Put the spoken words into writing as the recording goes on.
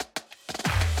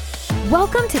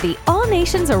Welcome to the All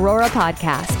Nations Aurora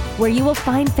podcast, where you will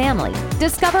find family,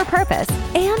 discover purpose,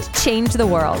 and change the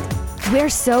world. We're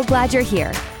so glad you're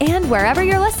here. And wherever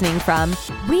you're listening from,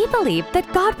 we believe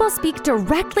that God will speak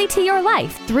directly to your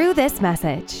life through this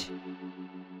message.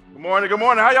 Good morning.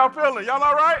 How y'all feeling? Y'all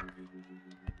all right?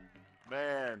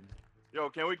 Man,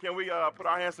 can we put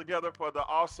our hands together for the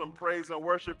awesome praise and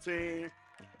worship team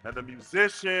and the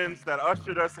musicians that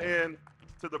ushered us in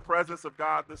to the presence of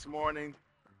God this morning.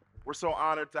 We're so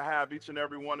honored to have each and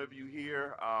every one of you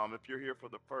here. If you're here for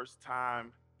the first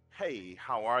time, hey,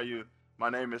 how are you? My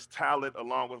name is Talaat,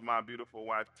 along with my beautiful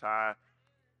wife, Ty,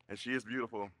 and she is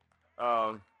beautiful.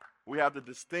 We have the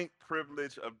distinct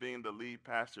privilege of being the lead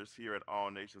pastors here at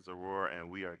All Nations Aurora, and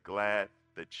we are glad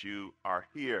that you are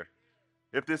here.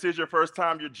 If this is your first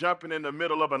time, you're jumping in the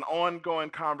middle of an ongoing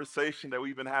conversation that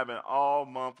we've been having all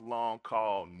month long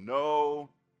called No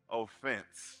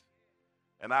Offense.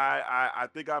 And I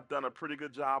think I've done a pretty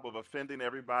good job of offending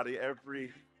everybody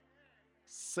every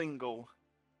single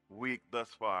week thus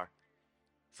far.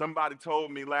 Somebody told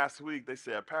me last week, they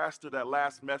said, Pastor, that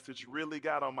last message really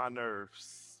got on my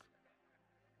nerves.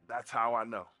 That's how I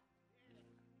know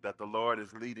that the Lord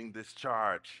is leading this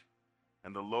charge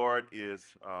and the Lord is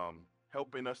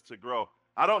helping us to grow.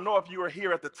 I don't know if you were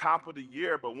here at the top of the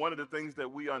year, but one of the things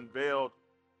that we unveiled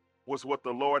was what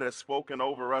the Lord has spoken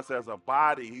over us as a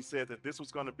body. He said that this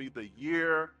was going to be the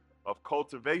year of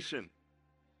cultivation.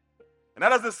 And that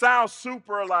doesn't sound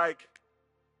super like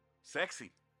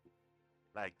sexy.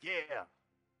 Like, yeah,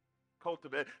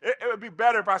 cultivate. It would be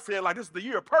better if I said, like, this is the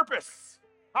year of purpose.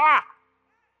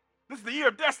 This is the year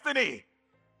of destiny.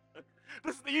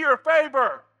 This is the year of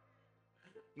favor.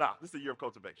 No, this is the year of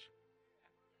cultivation.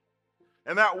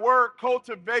 And that word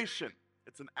cultivation,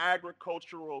 it's an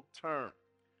agricultural term.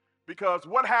 Because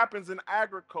what happens in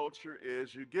agriculture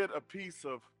is you get a piece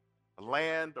of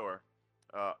land or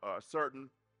a certain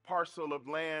parcel of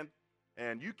land,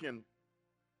 and you can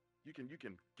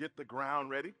get the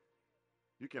ground ready.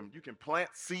 You can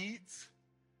plant seeds.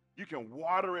 You can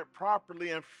water it properly,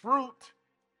 and fruit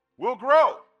will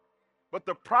grow. But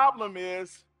the problem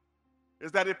is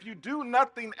that if you do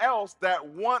nothing else, that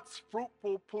once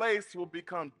fruitful place will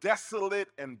become desolate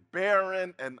and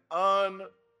barren and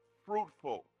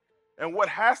unfruitful. And what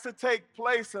has to take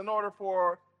place in order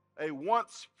for a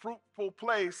once fruitful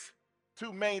place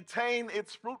to maintain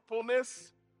its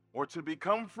fruitfulness or to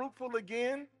become fruitful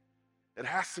again, it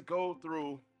has to go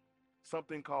through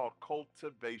something called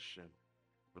cultivation,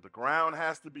 where the ground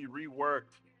has to be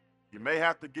reworked. You may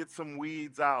have to get some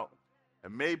weeds out. There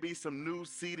may be some new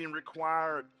seeding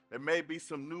required. There may be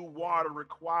some new water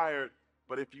required.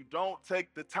 But if you don't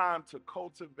take the time to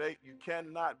cultivate, you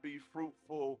cannot be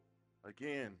fruitful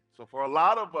again. So for a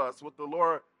lot of us, what the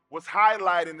Lord was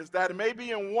highlighting is that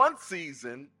maybe in one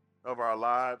season of our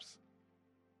lives,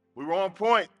 we were on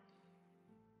point.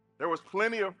 There was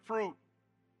plenty of fruit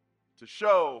to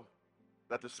show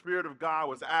that the Spirit of God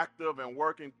was active and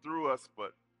working through us,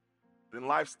 but then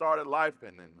life started life,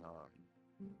 and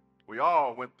we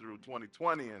all went through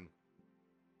 2020, and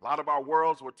a lot of our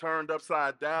worlds were turned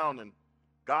upside down, and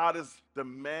God is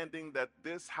demanding that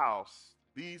this house,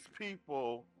 these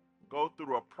people, go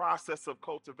through a process of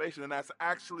cultivation. And that's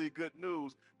actually good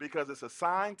news, because it's a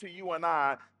sign to you and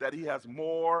I that he has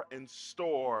more in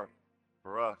store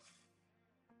for us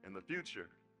in the future.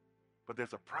 But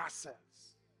there's a process.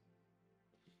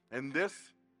 And this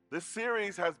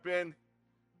series has been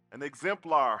an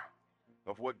exemplar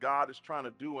of what God is trying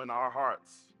to do in our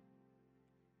hearts.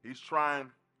 He's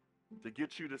trying to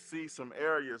get you to see some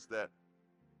areas that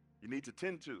you need to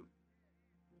tend to.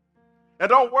 And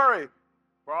don't worry,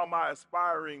 for all my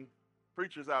aspiring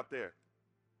preachers out there,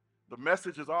 the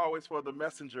message is always for the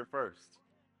messenger first.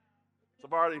 So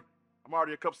I'm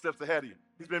already a couple steps ahead of you.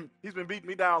 He's been beating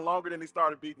me down longer than he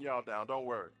started beating y'all down. Don't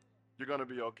worry. You're going to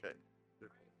be okay.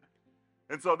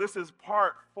 And so this is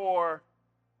part 4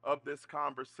 of this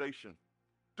conversation.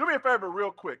 Do me a favor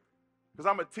real quick, because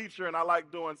I'm a teacher and I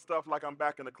like doing stuff like I'm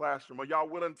back in the classroom. Are y'all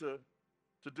willing to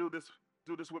do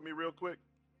this with me real quick?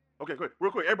 Okay, quick,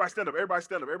 real quick. Everybody stand up,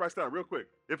 real quick.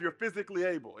 If you're physically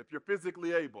able,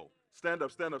 stand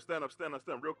up,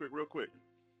 real quick.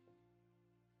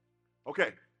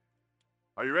 Okay,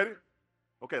 are you ready?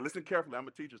 Okay, listen carefully. I'm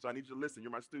a teacher, so I need you to listen.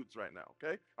 You're my students right now,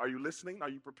 okay? Are you listening? Are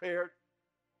you prepared?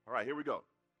 All right, here we go.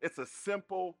 It's a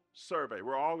simple survey.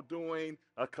 We're all doing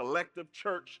a collective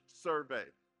church survey.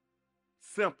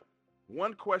 Simple.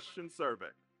 1-question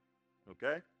survey,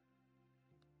 okay?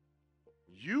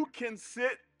 You can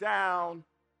sit down,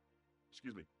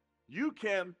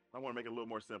 I want to make it a little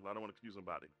more simple. I don't want to confuse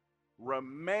somebody.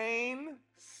 Remain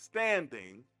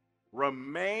standing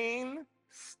Remain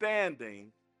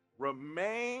standing.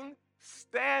 Remain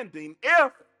standing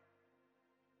if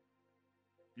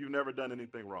you've never done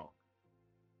anything wrong.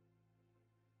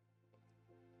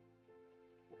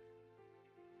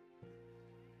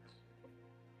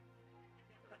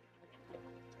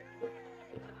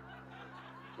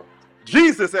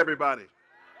 Jesus, everybody.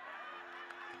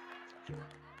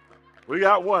 We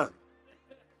got one.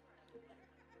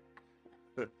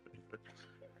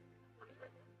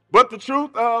 But the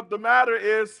truth of the matter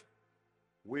is,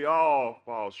 we all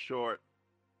fall short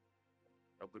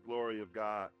of the glory of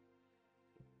God.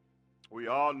 We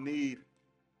all need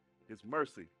his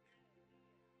mercy.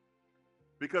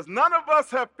 Because none of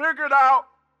us have figured out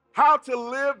how to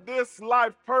live this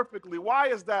life perfectly. Why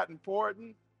is that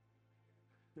important?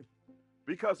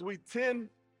 Because we tend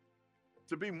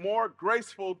to be more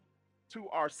graceful to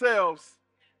ourselves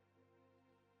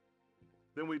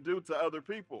than we do to other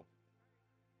people.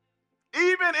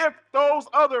 Even if those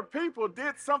other people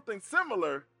did something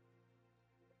similar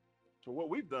to what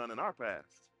we've done in our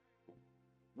past,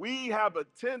 we have a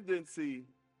tendency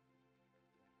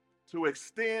to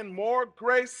extend more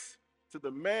grace to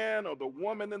the man or the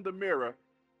woman in the mirror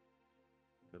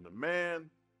than the man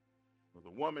or the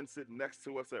woman sitting next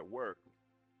to us at work,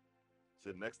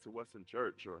 sitting next to us in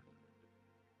church, or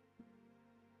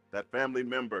that family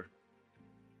member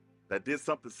that did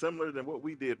something similar than what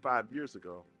we did 5 years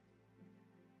ago.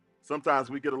 Sometimes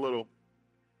we get a little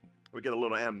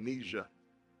amnesia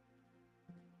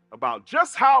about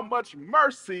just how much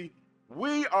mercy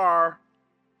we are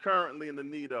currently in the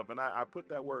need of. And I put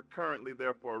that word currently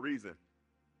there for a reason.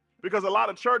 Because a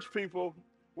lot of church people,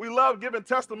 we love giving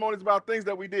testimonies about things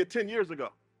that we did 10 years ago.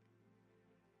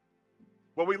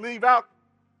 But we leave out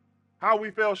how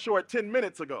we fell short 10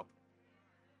 minutes ago.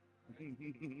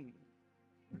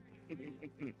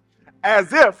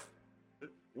 As if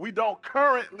we don't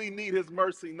currently need his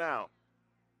mercy now.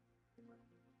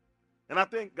 And I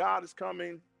think God is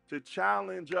coming to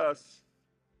challenge us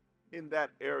in that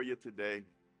area today.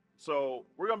 So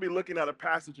we're going to be looking at a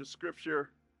passage of scripture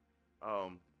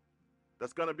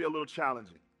that's going to be a little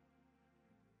challenging.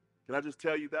 Can I just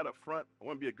tell you that up front? I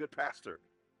want to be a good pastor.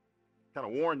 Kind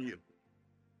of warn you.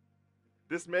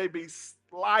 This may be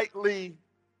slightly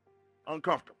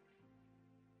uncomfortable,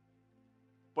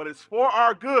 but it's for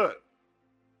our good.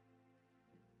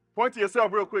 Point to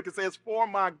yourself real quick and say, it's for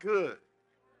my good.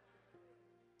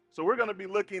 So we're going to be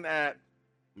looking at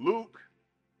Luke,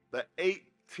 the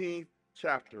 18th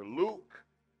chapter. Luke,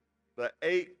 the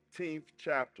 18th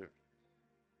chapter.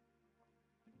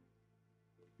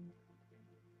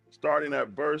 Starting at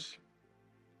verse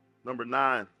number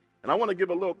 9. And I want to give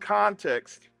a little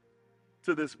context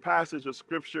to this passage of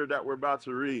scripture that we're about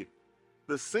to read.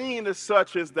 The scene is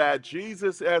such as that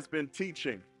Jesus has been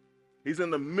teaching. He's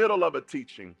in the middle of a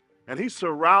teaching. And he's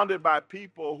surrounded by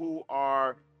people who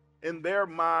are, in their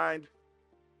mind,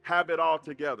 have it all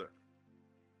together.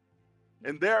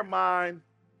 In their mind,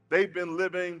 they've been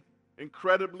living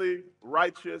incredibly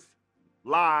righteous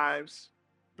lives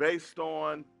based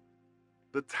on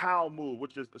the Talmud,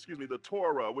 the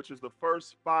Torah, which is the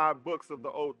first 5 books of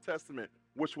the Old Testament,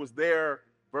 which was their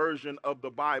version of the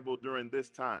Bible during this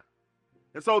time.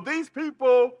 And so these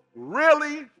people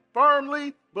really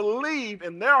firmly believe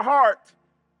in their heart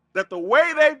that the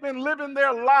way they've been living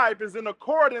their life is in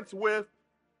accordance with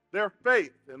their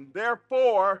faith. And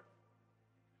therefore,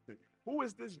 who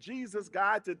is this Jesus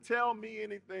guy to tell me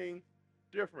anything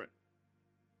different?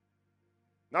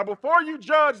 Now, before you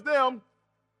judge them,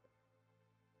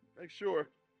 make sure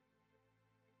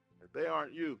that they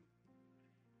aren't you.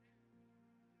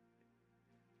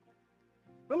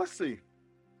 But let's see.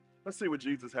 Let's see what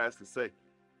Jesus has to say.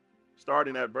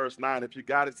 Starting at verse 9. If you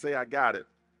got it, say, I got it.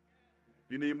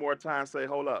 If you need more time, say,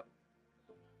 hold up.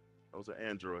 Those are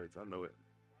Androids. I know it.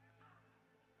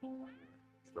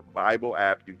 It's the Bible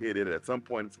app. You hit it. At some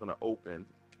point, it's going to open.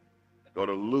 Go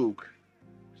to Luke.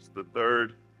 It's the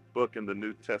 3rd book in the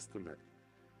New Testament.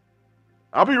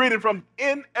 I'll be reading from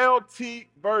NLT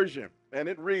version. And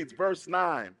it reads, verse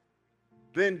 9.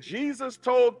 Then Jesus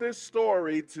told this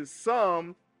story to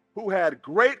some who had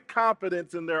great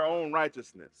confidence in their own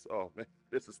righteousness. Oh, man,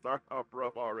 this is starting off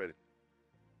rough already.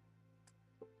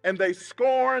 And they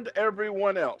scorned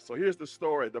everyone else. So here's the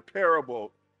story, the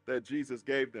parable that Jesus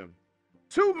gave them.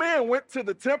 2 men went to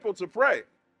the temple to pray.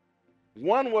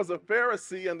 One was a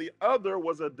Pharisee and the other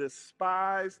was a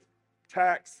despised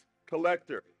tax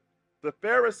collector. The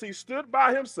Pharisee stood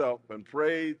by himself and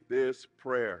prayed this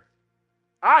prayer.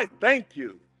 I thank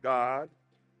you, God,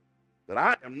 that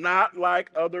I am not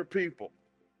like other people,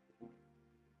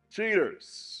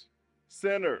 cheaters,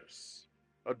 sinners,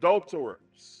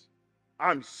 adulterers,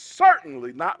 I'm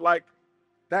certainly not like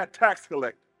that tax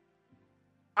collector.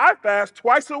 I fast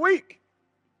twice a week,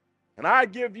 and I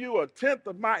give you a tenth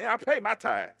of I pay my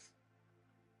tithes.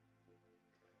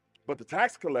 But the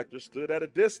tax collector stood at a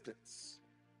distance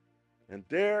and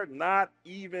dared not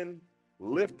even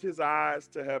lift his eyes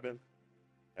to heaven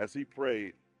as he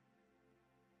prayed.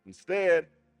 Instead,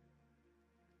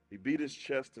 he beat his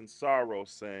chest in sorrow,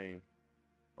 saying,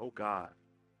 "Oh God,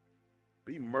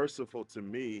 be merciful to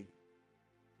me,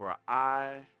 for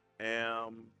I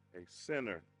am a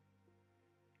sinner."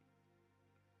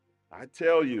 I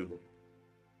tell you,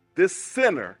 this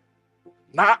sinner,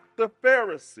 not the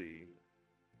Pharisee,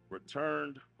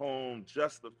 returned home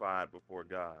justified before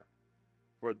God.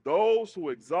 For those who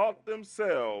exalt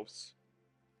themselves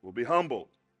will be humbled,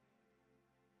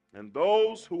 and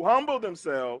those who humble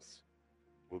themselves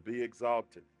will be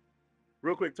exalted.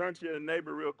 Real quick, turn to your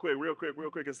neighbor real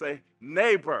quick, and say,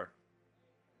 neighbor,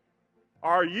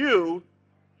 are you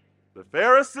the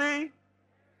Pharisee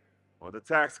or the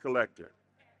tax collector?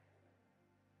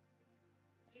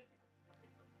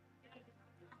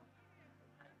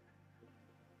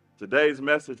 Today's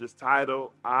message is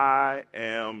titled, I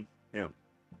Am Him.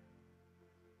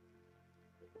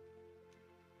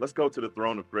 Let's go to the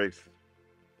throne of grace.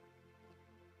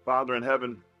 Father in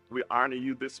heaven, we honor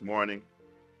you this morning,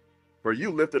 for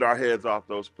you lifted our heads off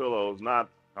those pillows, not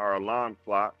our alarm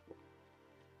clock.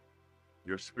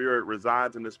 Your spirit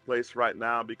resides in this place right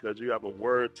now because you have a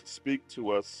word to speak to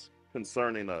us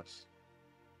concerning us.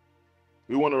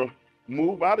 We want to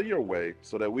move out of your way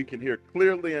so that we can hear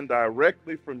clearly and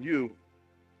directly from you,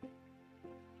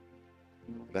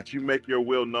 that you make your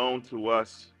will known to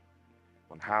us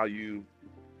on how you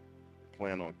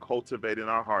plan on cultivating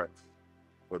our hearts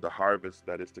for the harvest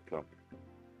that is to come.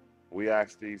 We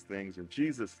ask these things in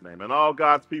Jesus' name. And all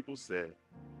God's people said,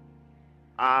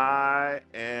 I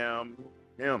am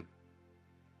him.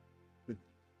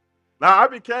 Now, I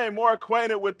became more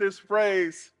acquainted with this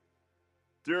phrase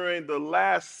during the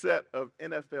last set of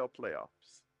NFL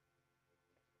playoffs.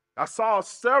 I saw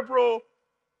several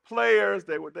players,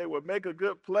 they would make a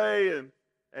good play,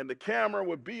 and the camera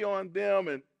would be on them,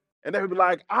 and they would be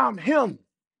like, I'm him.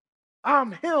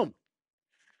 I'm him.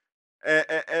 And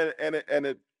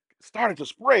it started to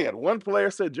spread. One player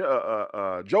said,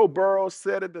 Joe Burrow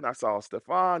said it. Then I saw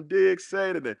Stephon Diggs say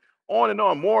it. And then on and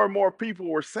on, more and more people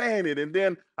were saying it. And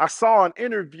then I saw an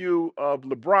interview of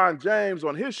LeBron James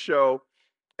on his show,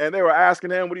 and they were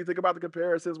asking him, what do you think about the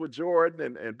comparisons with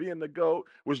Jordan and being the GOAT?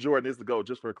 Which Jordan is the GOAT,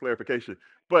 just for clarification.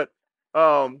 But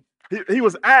he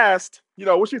was asked,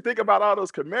 what you think about all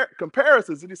those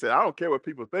comparisons? And he said, I don't care what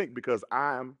people think because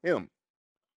I'm him.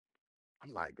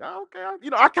 I'm like, oh, okay,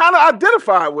 I kind of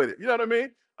identify with it. You know what I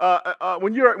mean?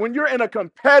 When you're in a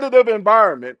competitive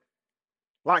environment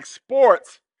like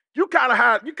sports, you kind of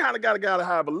gotta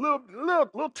have a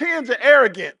little tinge of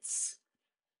arrogance,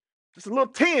 just a little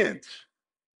tinge,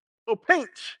 a little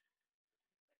pinch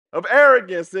of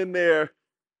arrogance in there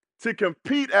to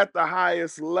compete at the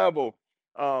highest level.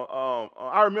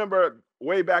 I remember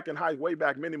way back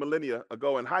many millennia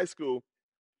ago in high school,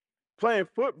 playing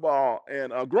football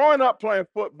and growing up playing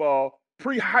football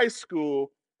pre-high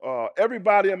school.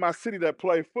 Everybody in my city that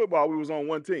played football, we was on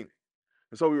one team,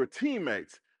 and so we were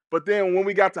teammates. But then when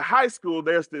we got to high school,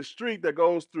 there's this street that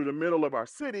goes through the middle of our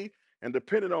city, and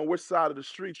depending on which side of the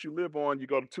street you live on, you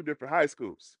go to two different high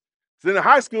schools. So in the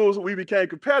high schools, we became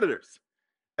competitors.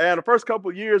 And the first couple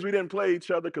of years, we didn't play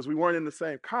each other because we weren't in the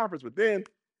same conference. But then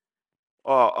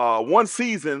one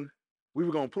season, we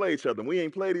were gonna play each other. And we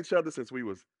ain't played each other since we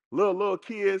was little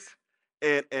kids.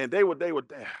 And they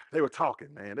were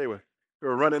talking, man. They were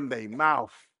running their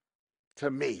mouth to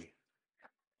me.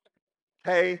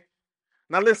 Hey,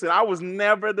 now listen, I was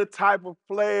never the type of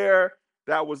player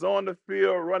that was on the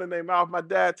field running their mouth. My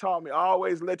dad taught me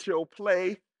always let your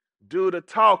play do the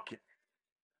talking.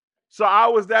 So I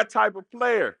was that type of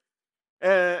player.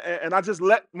 And I just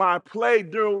let my play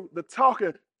do the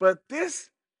talking. But this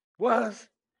was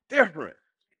different.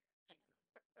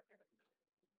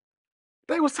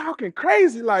 They was talking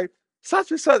crazy, like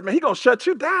such and such, man, he gonna shut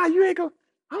you down. You ain't gonna.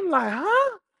 I'm like,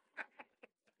 huh?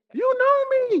 You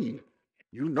know me.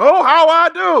 You know how I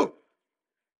do.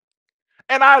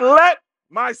 And I let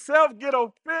myself get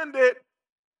offended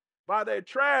by their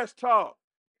trash talk.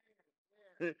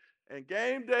 And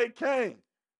game day came.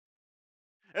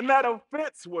 And that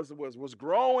offense was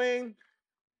growing,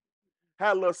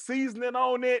 had a little seasoning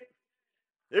on it.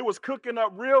 It was cooking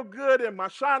up real good in my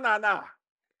shanana.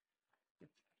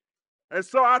 And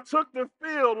so I took the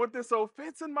field with this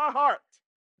offense in my heart.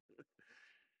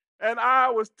 And I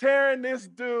was tearing this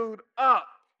dude up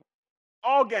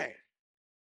all game.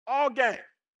 all game.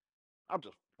 I'm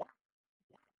just,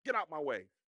 get out my way.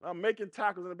 I'm making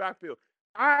tackles in the backfield.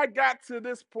 I got to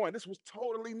this point. This was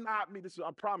totally not me.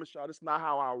 I promise y'all, this is not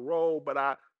how I roll, but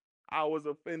I was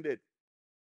offended.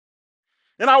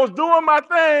 And I was doing my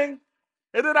thing.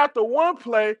 And then after one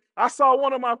play, I saw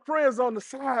one of my friends on the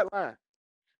sideline.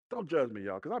 Don't judge me,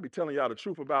 y'all, because I'll be telling y'all the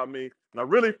truth about me. And I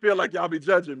really feel like y'all be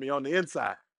judging me on the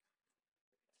inside.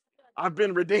 I've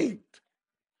been redeemed.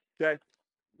 Okay?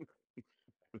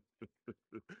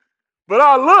 But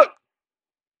I look,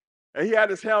 and he had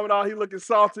his helmet on. He looking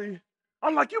salty.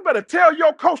 I'm like, you better tell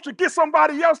your coach to get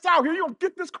somebody else out here. You don't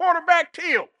get this quarterback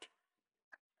killed.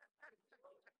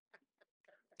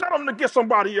 Tell him to get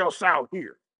somebody else out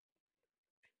here.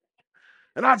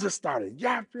 And I just started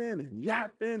yapping and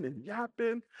yapping and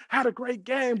yapping. Had a great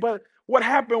game, but what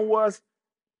happened was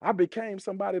I became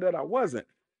somebody that I wasn't.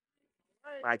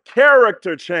 My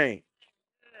character changed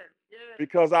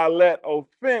because I let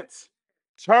offense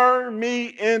turn me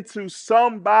into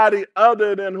somebody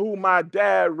other than who my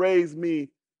dad raised me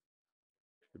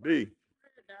to be.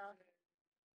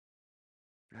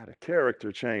 I had a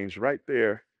character change right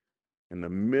there in the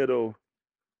middle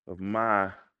of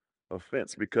my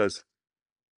offense, because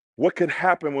what could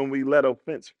happen when we let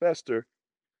offense fester?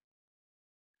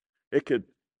 It could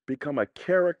become a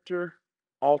character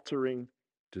altering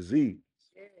disease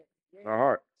in our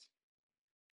hearts.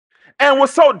 And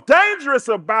what's so dangerous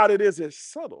about it is it's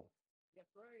subtle.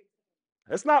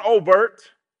 It's not overt.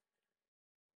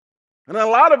 And in a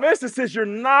lot of instances, you're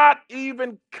not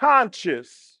even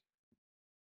conscious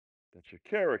that your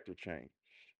character changed.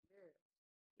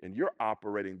 And you're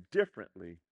operating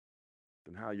differently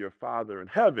than how your Father in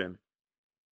heaven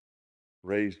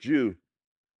raised you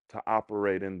to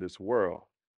operate in this world.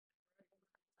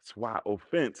 That's why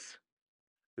offense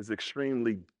is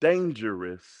extremely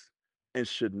dangerous and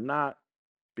should not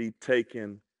be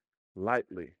taken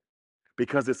lightly,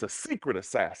 because it's a secret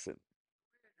assassin.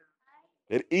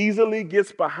 It easily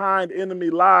gets behind enemy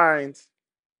lines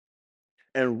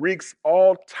and wreaks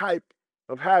all type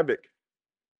of havoc.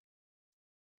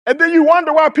 And then you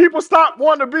wonder why people stop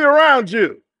wanting to be around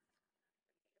you.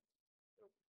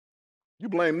 You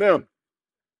blame them.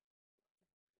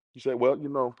 You say, well,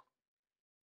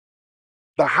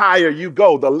 the higher you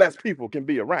go, the less people can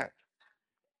be around.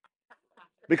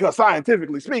 Because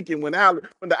scientifically speaking, when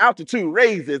the altitude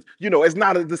raises, it's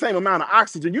not the same amount of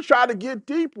oxygen. You try to get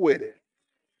deep with it.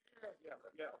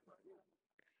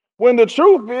 When the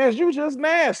truth is, you just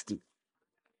nasty.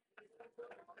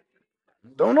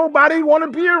 Don't nobody want to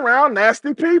be around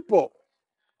nasty people.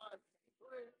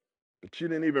 But you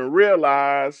didn't even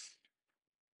realize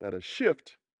that a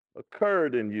shift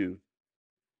occurred in you.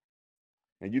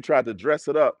 And you tried to dress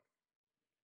it up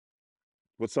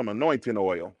with some anointing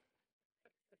oil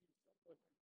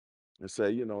and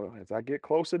say, as I get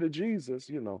closer to Jesus,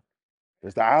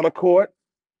 there's the outer court,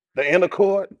 the inner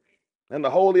court, and the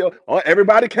holy.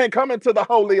 Everybody can't come into the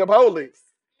holy of holies.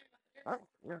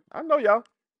 I know y'all.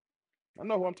 I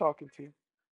know who I'm talking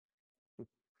to.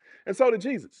 And so did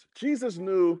Jesus. Jesus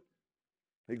knew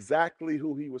exactly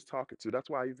who he was talking to. That's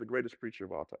why he's the greatest preacher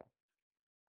of all time.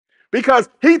 Because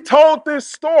he told this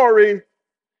story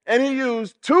and he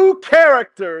used two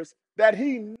characters that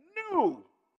he knew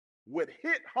would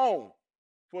hit home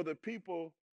for the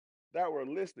people that were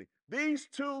listening. These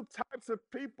two types of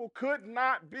people could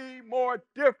not be more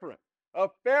different. A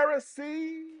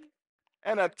Pharisee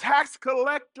and a tax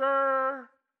collector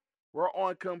were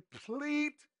on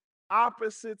complete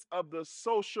opposites of the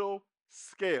social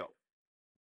scale.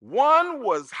 One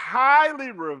was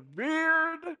highly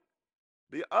revered,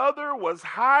 the other was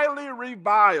highly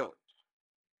reviled.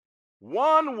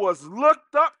 One was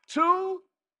looked up to,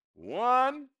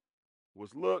 one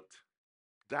was looked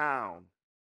down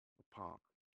upon.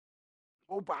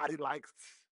 Nobody likes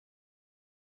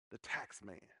the tax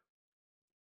man.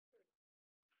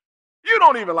 You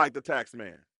don't even like the tax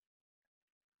man.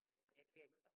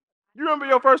 You remember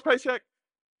your first paycheck?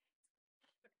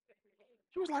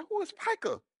 You was like, who is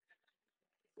FICA?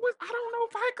 I don't know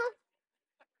FICA.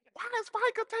 Why is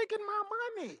FICA taking my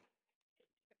money?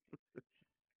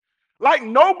 Like,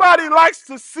 nobody likes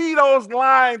to see those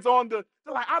lines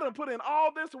they're like, I done put in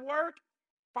all this work.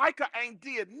 FICA ain't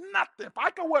did nothing.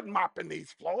 FICA wasn't mopping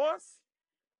these floors.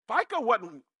 FICA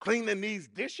wasn't cleaning these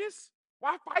dishes.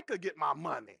 Why FICA get my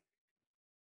money?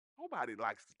 Nobody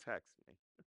likes to tax me.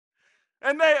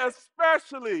 And they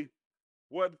especially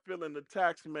wasn't feeling the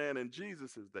tax man in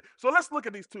Jesus' day. So let's look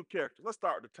at these two characters. Let's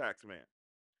start with the tax man.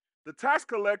 The tax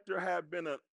collector had been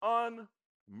an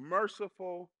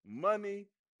unmerciful, money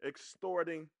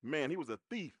extorting man. He was a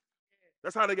thief.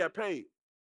 That's how they got paid.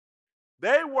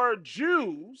 They were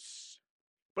Jews,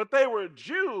 but they were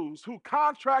Jews who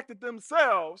contracted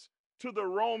themselves to the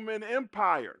Roman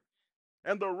Empire.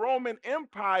 And the Roman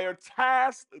Empire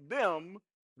tasked them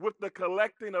with the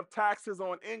collecting of taxes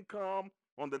on income,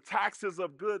 on the taxes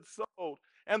of goods sold.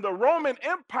 And the Roman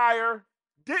Empire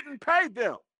didn't pay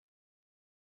them.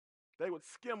 They would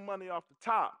skim money off the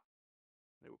top.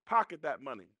 They would pocket that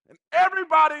money. And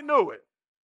everybody knew it.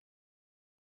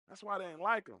 That's why they didn't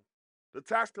like them. The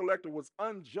tax collector was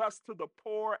unjust to the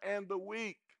poor and the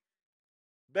weak.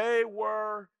 They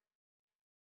were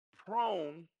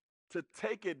prone to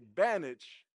take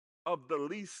advantage of the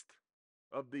least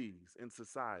of these in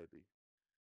society.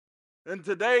 In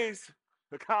today's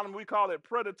economy, we call it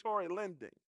predatory lending.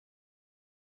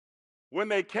 When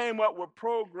they came up with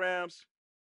programs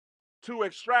to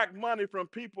extract money from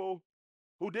people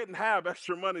who didn't have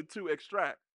extra money to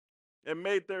extract and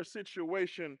made their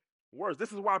situation worse.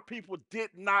 This is why people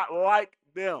did not like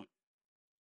them.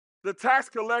 The tax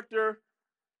collector,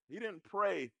 he didn't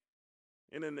pray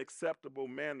in an acceptable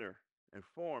manner and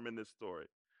form in this story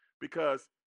because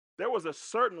there was a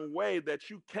certain way that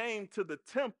you came to the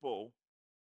temple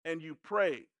and you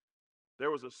prayed.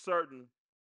 There was a certain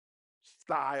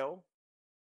style,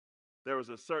 there was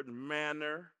a certain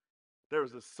manner, there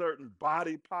was a certain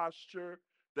body posture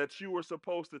that you were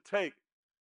supposed to take.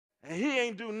 And he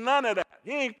ain't do none of that.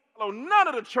 He ain't follow none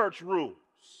of the church rules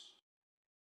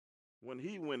when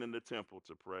he went in the temple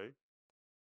to pray.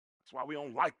 That's why we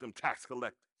don't like them tax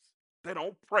collectors. They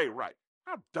don't pray right.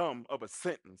 How dumb of a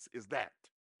sentence is that?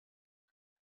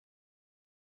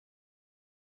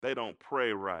 They don't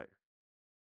pray right.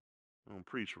 They don't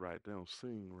preach right. They don't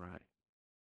sing right.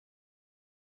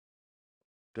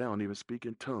 They don't even speak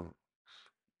in tongues.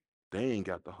 They ain't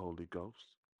got the Holy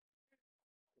Ghost.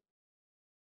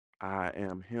 I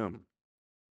am him.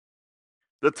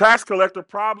 The tax collector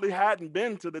probably hadn't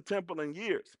been to the temple in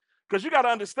years. Because you got to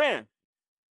understand,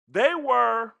 they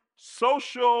were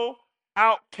social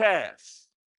outcasts.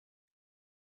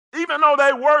 Even though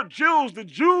they were Jews, the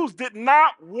Jews did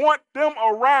not want them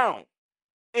around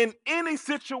in any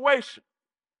situation.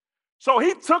 So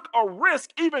he took a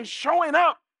risk even showing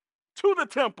up to the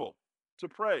temple to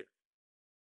pray.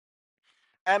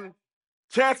 And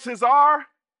chances are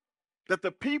that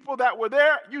the people that were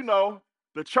there,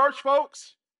 the church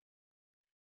folks,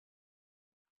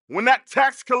 when that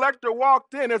tax collector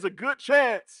walked in, there's a good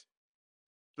chance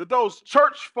that those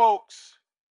church folks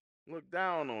looked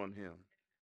down on him.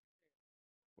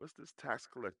 What's this tax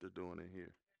collector doing in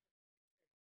here?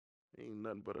 He ain't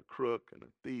nothing but a crook and a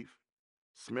thief.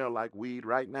 Smell like weed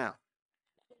right now.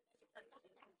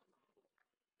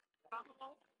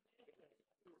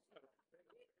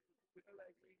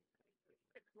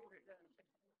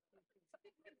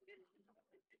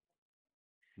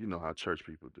 You know how church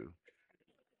people do.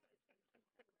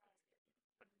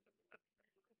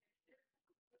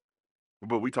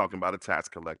 But we talking about a tax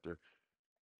collector.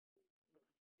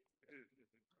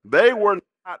 They were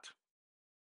not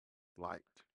liked.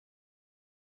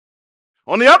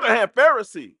 On the other hand,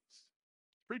 Pharisees,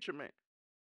 preacher man.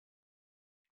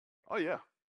 Oh yeah,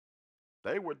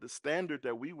 they were the standard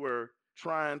that we were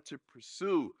trying to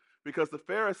pursue because the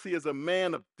Pharisee is a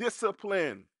man of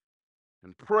discipline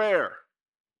and prayer.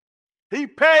 He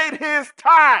paid his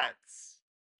tithes.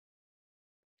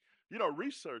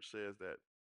 Research says that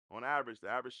on average, the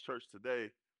average church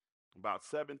today, about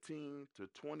 17 to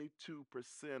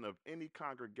 22% of any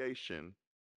congregation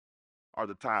are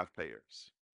the tithe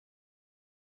payers.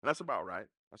 And that's about right.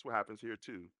 That's what happens here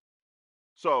too.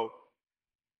 So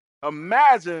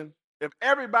imagine if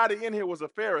everybody in here was a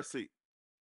Pharisee.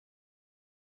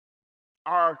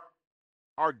 Our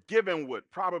giving would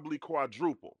probably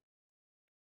quadruple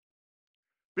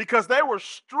because they were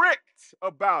strict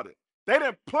about it. They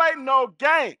didn't play no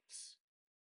games.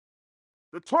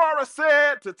 The Torah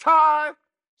said to tithe,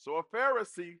 so a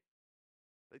Pharisee,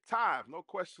 they tithe, no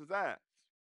questions asked.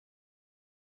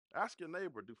 Ask your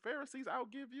neighbor, do Pharisees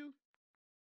outgive you?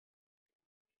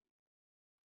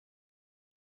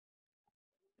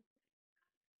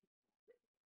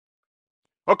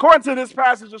 According to this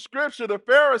passage of scripture, the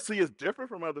Pharisee is different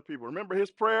from other people. Remember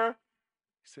his prayer?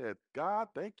 He said, God,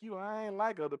 thank you, I ain't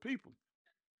like other people.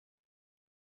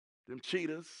 Them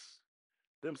cheaters,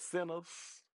 them sinners.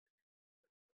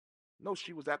 No,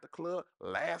 she was at the club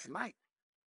last night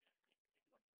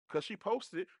because she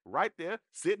posted it right there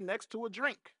sitting next to a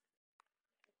drink.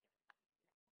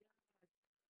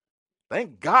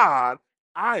 Thank God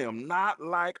I am not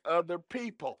like other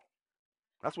people.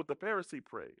 That's what the Pharisee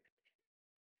prayed.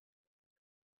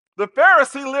 The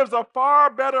Pharisee lives a far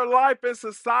better life in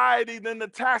society than the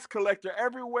tax collector.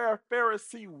 Everywhere a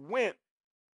Pharisee went,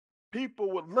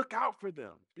 People would look out for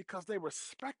them because they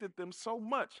respected them so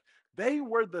much. They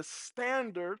were the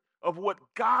standard of what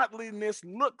godliness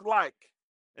looked like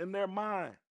in their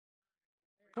mind.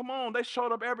 Come on, they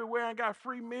showed up everywhere and got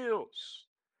free meals.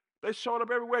 They showed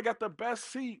up everywhere, got the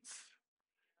best seats.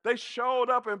 They showed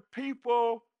up and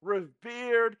people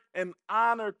revered and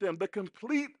honored them. The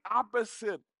complete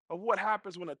opposite of what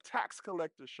happens when a tax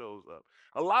collector shows up.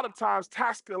 A lot of times,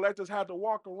 tax collectors had to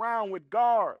walk around with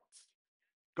guards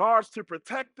to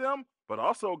protect them, but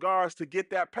also guards to get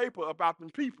that paper about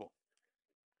them people.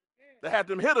 They had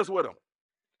them hit us with them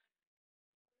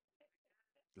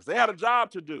because they had a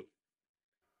job to do.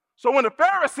 So when the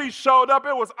Pharisees showed up,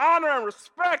 it was honor and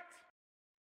respect.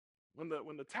 When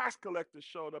the tax collectors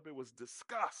showed up, it was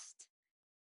disgust.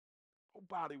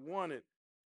 Nobody wanted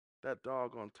that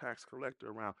doggone tax collector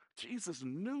around. Jesus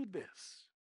knew this.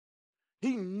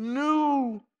 He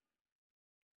knew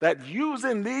that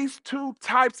using these two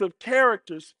types of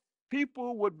characters,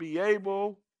 people would be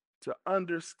able to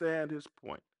understand his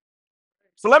point.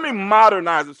 So let me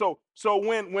modernize it. So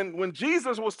when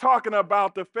Jesus was talking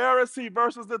about the Pharisee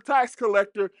versus the tax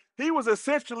collector, he was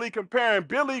essentially comparing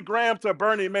Billy Graham to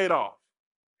Bernie Madoff.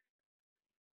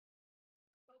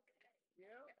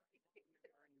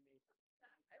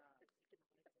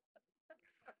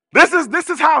 This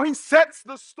is how he sets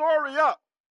the story up.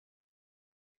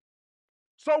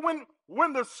 So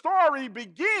when the story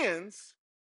begins,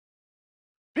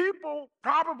 people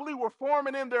probably were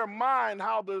forming in their mind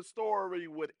how the story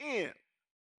would end.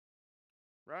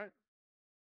 Right?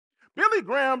 Billy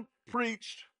Graham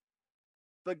preached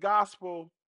the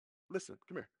gospel, listen,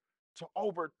 come here, to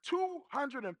over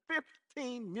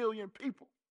 215 million people.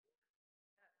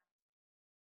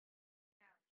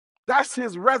 That's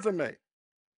his resume.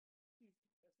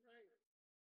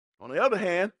 On the other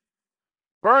hand,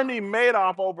 Bernie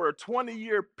Madoff, over a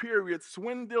 20-year period,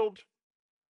 swindled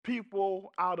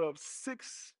people out of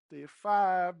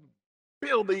 $65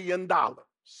 billion.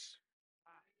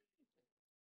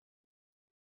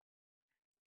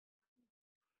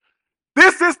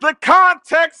 This is the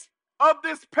context of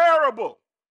this parable.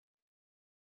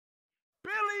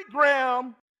 Billy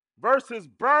Graham versus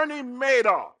Bernie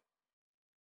Madoff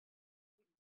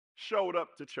showed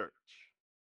up to church.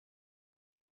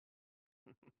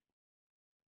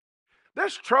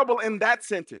 There's trouble in that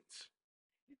sentence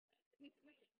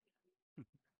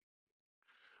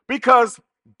because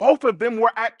both of them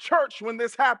were at church when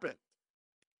this happened.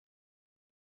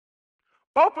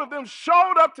 Both of them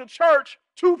showed up to church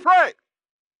to pray.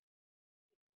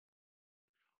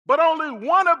 But only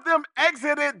one of them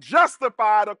exited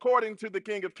justified according to the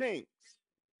King of Kings.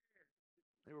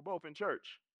 They were both in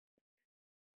church.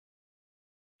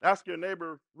 Ask your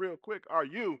neighbor real quick, are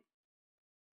you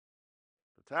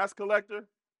the tax collector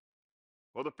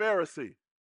or the Pharisee?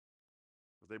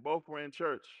 Because they both were in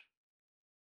church.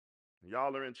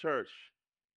 Y'all are in church.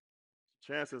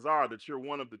 Chances are that you're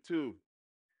one of the two.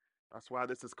 That's why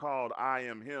this is called I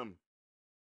Am Him,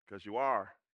 because you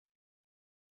are.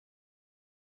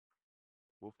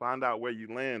 We'll find out where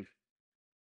you land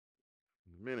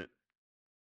in a minute.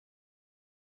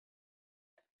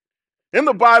 In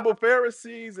the Bible,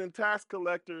 Pharisees and tax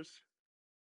collectors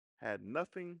had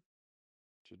nothing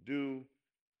to do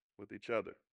with each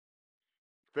other.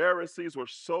 Pharisees were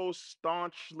so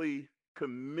staunchly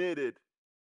committed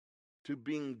to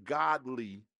being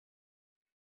godly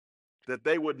that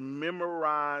they would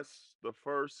memorize the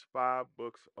first 5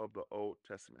 books of the Old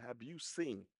Testament. Have you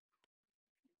seen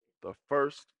the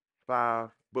first 5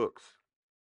 books of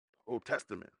the Old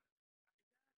Testament?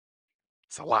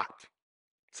 It's a lot.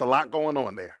 It's a lot going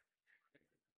on there.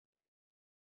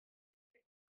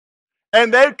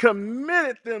 And they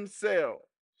committed themselves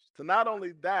to not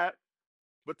only that,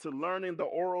 but to learning the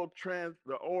oral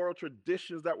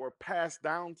traditions that were passed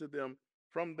down to them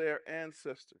from their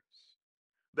ancestors.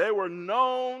 They were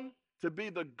known to be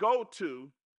the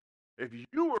go-to if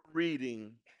you were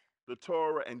reading the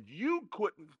Torah and you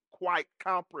couldn't quite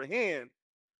comprehend,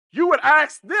 you would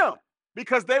ask them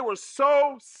because they were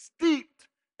so steeped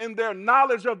in their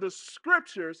knowledge of the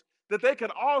scriptures that they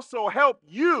could also help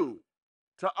you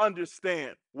to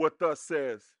understand what thus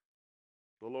says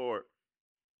the Lord.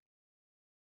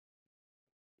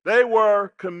 They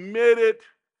were committed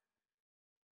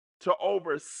to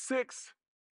over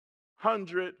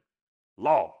 600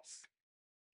 laws.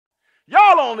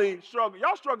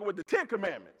 Y'all struggle with the 10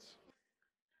 commandments.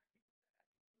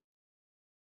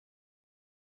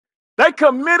 They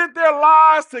committed their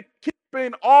lives to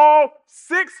keeping all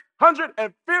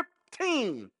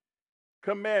 615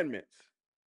 commandments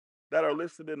that are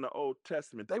listed in the Old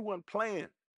Testament. They weren't playing.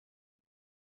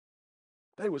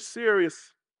 They were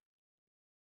serious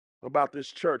about this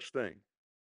church thing.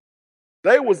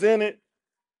 They was in it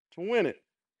to win it.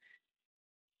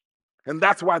 And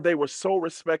that's why they were so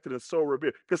respected and so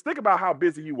revered. Because think about how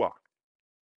busy you are.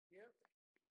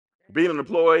 Being an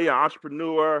employee, an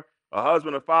entrepreneur, a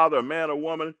husband, a father, a man, a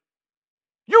woman.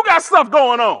 You got stuff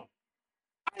going on.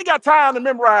 I ain't got time to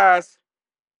memorize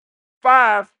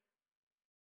 5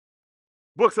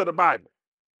 books of the Bible.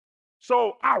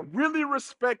 So I really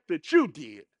respect that you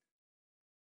did.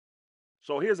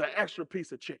 So here's an extra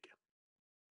piece of chicken.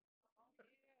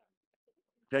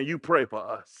 Can you pray for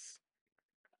us?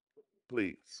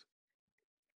 Please.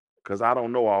 Because I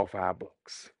don't know all 5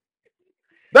 books.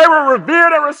 They were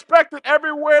revered and respected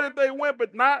everywhere that they went,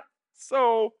 but not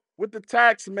so with the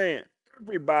tax man.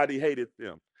 Everybody hated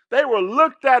them. They were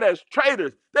looked at as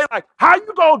traitors. They like, how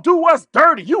you gonna do us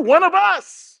dirty? You one of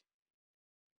us.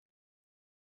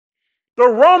 The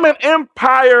Roman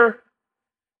Empire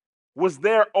was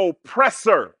their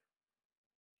oppressor.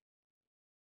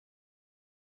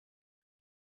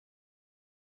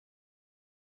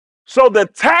 So the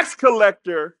tax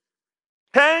collector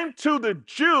came to the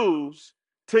Jews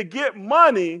to get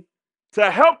money to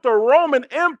help the Roman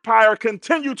Empire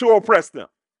continue to oppress them.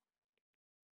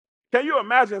 Can you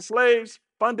imagine slaves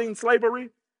funding slavery?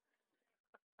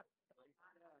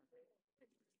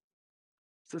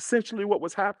 It's essentially what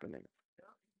was happening.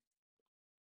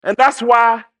 And that's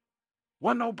why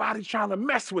wasn't nobody trying to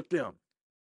mess with them.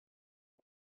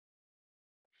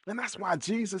 And that's why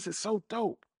Jesus is so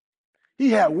dope. He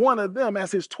had one of them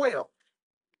as his 12.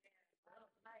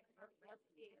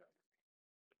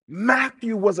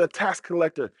 Matthew was a tax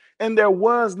collector, and there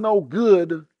was no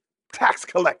good tax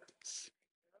collectors.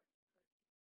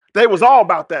 They was all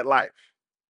about that life.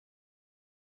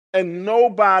 And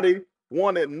nobody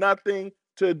wanted nothing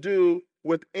to do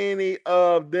with any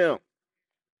of them.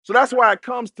 So that's why it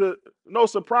comes to no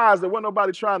surprise that wasn't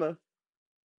nobody trying to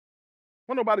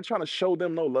show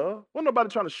them no love. Wasn't nobody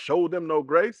trying to show them no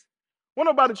grace.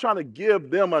 Wasn't nobody trying to give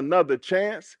them another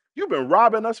chance. You've been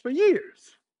robbing us for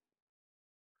years.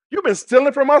 You've been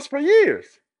stealing from us for years.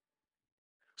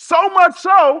 So much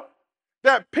so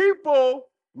that people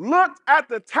looked at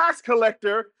the tax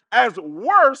collector as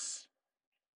worse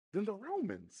than the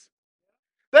Romans.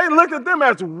 They looked at them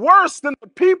as worse than the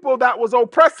people that was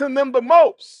oppressing them the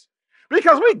most.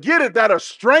 Because we get it that a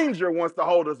stranger wants to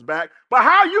hold us back, but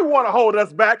how you want to hold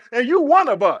us back and you one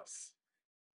of us?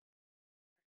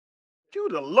 You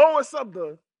the lowest of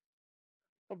the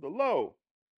low.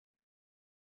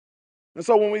 And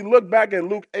so when we look back at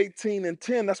Luke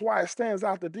 18:10, that's why it stands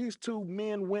out that these 2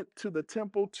 men went to the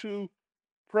temple to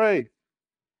pray.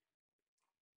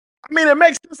 I mean, it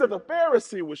makes sense that the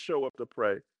Pharisee would show up to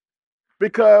pray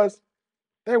because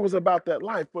they was about that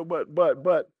life. But what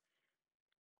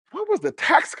was the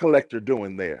tax collector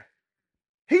doing there?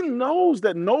 He knows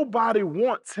that nobody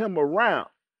wants him around.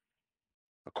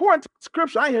 According to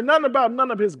scripture, I ain't hear nothing about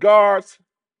none of his guards.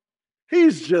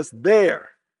 He's just there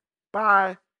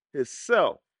by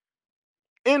himself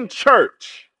in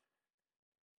church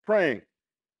praying.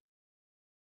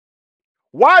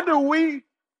 Why do we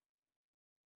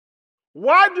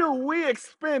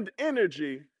expend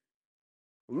energy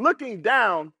looking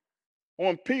down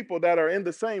on people that are in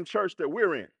the same church that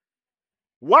we're in?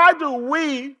 Why do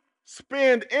we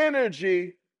spend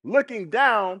energy looking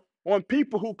down on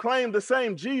people who claim the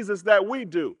same Jesus that we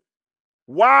do?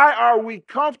 Why are we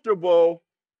comfortable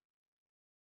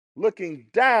looking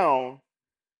down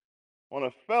on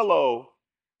a fellow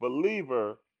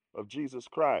believer of Jesus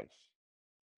Christ?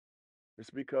 It's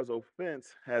because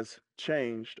offense has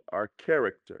changed our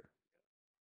character.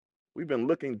 We've been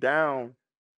looking down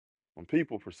on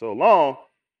people for so long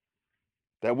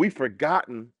that we've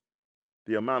forgotten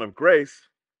the amount of grace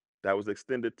that was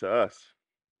extended to us.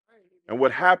 And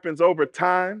what happens over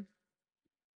time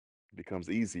becomes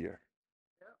easier.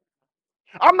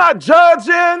 I'm not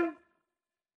judging.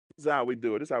 This is how we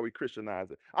do it. This is how we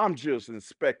Christianize it. I'm just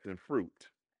inspecting fruit.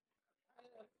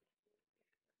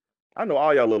 I know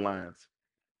all y'all little lines.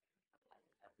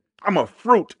 I'm a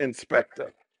fruit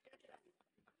inspector.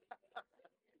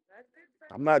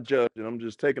 I'm not judging. I'm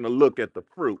just taking a look at the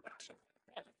fruit.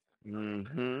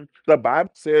 The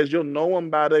Bible says you'll know them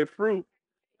by their fruit.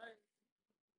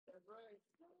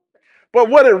 But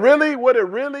what it really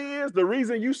is, the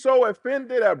reason you so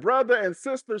offended at brother and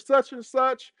sister such and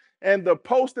such, and the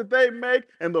posts that they make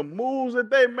and the moves that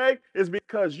they make is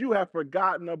because you have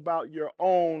forgotten about your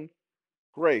own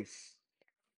grace.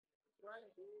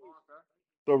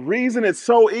 The reason it's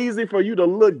so easy for you to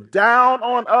look down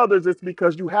on others is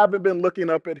because you haven't been looking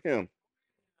up at him.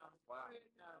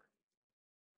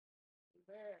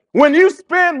 When you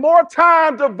spend more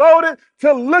time devoted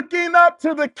to looking up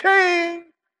to the King,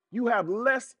 you have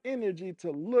less energy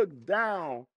to look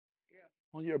down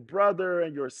on your brother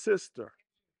and your sister.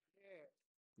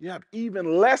 You have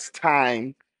even less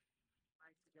time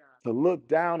to look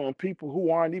down on people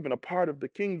who aren't even a part of the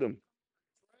kingdom.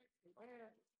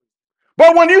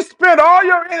 But when you spend all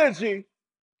your energy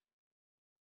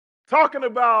talking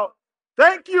about,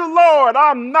 thank you, Lord,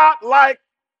 I'm not like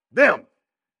them,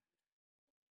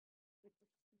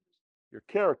 your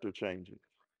character changes.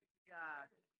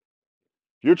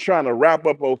 You're trying to wrap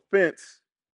up offense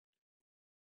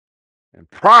and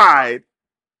pride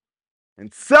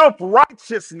and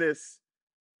self-righteousness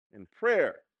in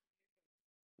prayer.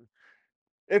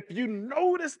 If you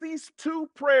notice these two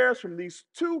prayers from these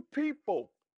two people,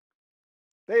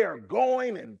 they are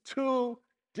going in two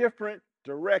different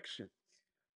directions.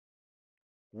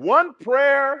 One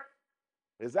prayer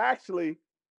is actually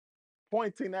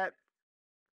pointing at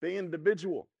the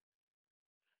individual.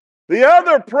 The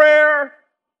other prayer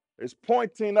is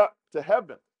pointing up to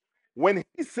heaven. When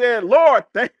he said, Lord,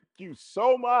 thank you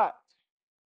so much.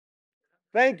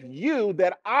 Thank you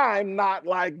that I'm not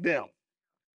like them.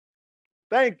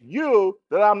 Thank you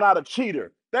that I'm not a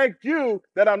cheater. Thank you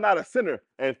that I'm not a sinner.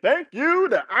 And thank you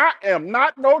that I am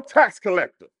not no tax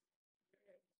collector.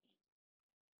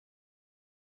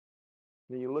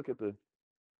 Then you look at the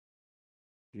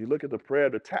prayer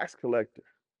of the tax collector.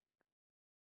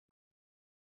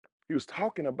 He was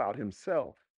talking about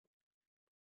himself,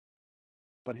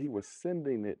 but he was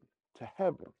sending it to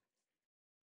heaven.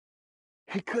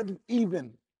 He couldn't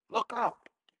even look up.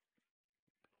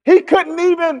 He couldn't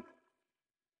even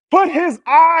put his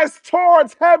eyes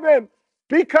towards heaven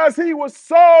because he was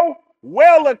so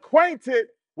well acquainted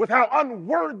with how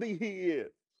unworthy he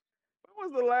is.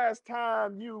 When was the last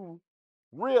time you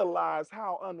realized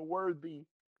how unworthy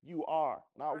you are?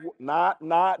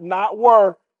 Not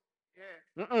worth.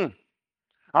 Mm-mm.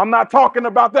 I'm not talking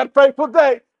about that fateful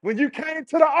day when you came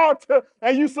to the altar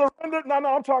and you surrendered. No,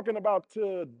 I'm talking about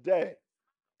today.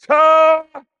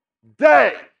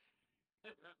 Today.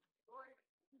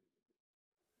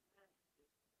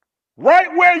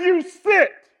 Right where you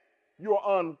sit, you're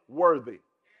unworthy.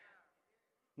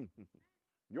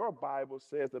 Your Bible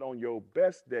says that on your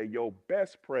best day, your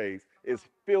best praise is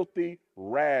filthy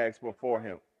rags before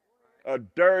him. A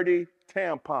dirty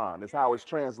tampon is how it's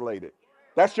translated.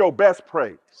 That's your best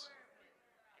praise.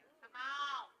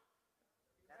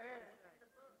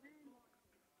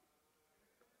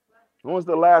 When was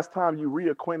the last time you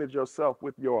reacquainted yourself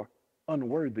with your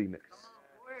unworthiness?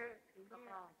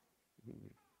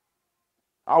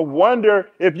 I wonder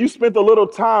if you spent a little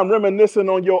time reminiscing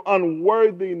on your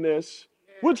unworthiness,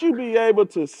 would you be able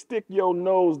to stick your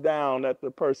nose down at the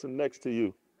person next to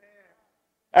you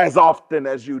as often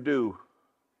as you do?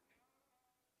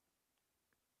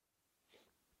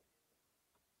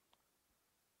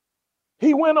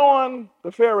 He went on, the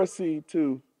Pharisee,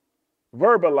 to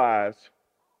verbalize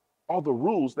all the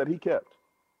rules that he kept.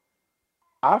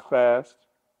 I fast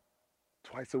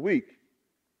twice a week.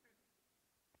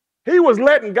 He was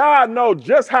letting God know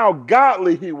just how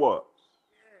godly he was.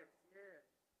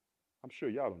 I'm sure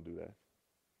y'all don't do that.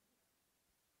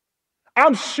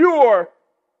 I'm sure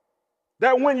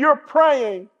that when you're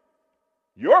praying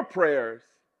your prayers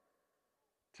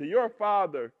to your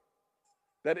Father,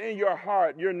 that in your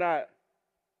heart you're not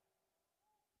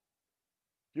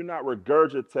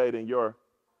regurgitating your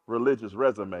religious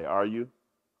resume, are you?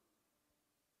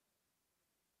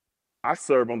 I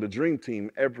serve on the dream team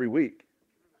every week.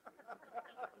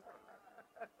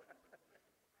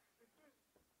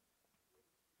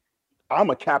 I'm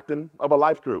a captain of a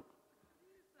life group.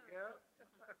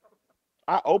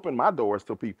 I open my doors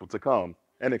to people to come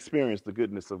and experience the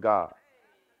goodness of God.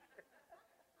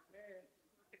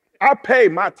 I pay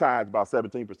my tithes, about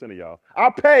 17% of y'all. I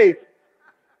pay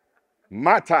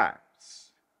my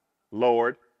tithes,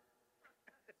 Lord.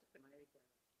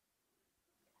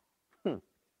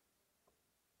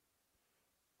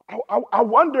 I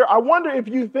wonder if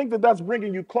you think that that's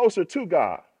bringing you closer to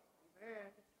God.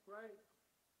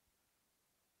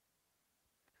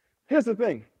 Here's the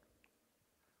thing.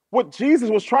 What Jesus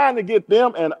was trying to get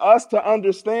them and us to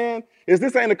understand is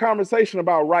this ain't a conversation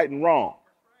about right and wrong.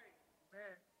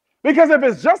 Because if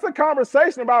it's just a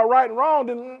conversation about right and wrong,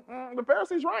 then the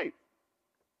Pharisee's right.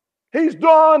 He's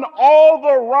done all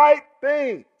the right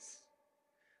things.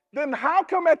 Then how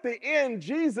come at the end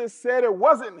Jesus said it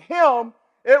wasn't him,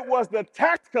 it was the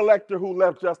tax collector who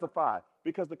left justified?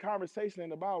 Because the conversation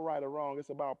ain't about right or wrong, it's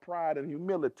about pride and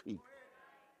humility.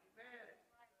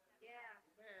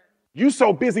 You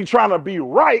so busy trying to be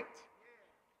right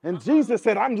And Jesus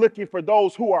said, I'm looking for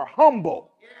those who are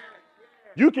humble.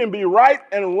 You can be right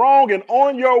and wrong and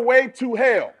on your way to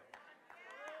hell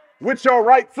with your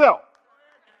right self.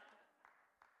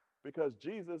 Because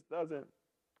Jesus doesn't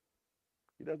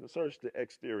search the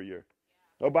exterior.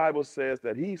 The Bible says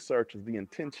that he searches the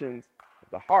intentions of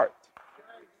the heart.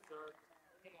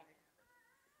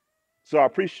 So I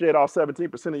appreciate all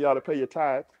 17% of y'all that pay your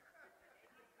tithe.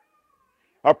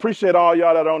 I appreciate all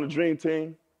y'all that are on the dream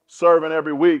team, serving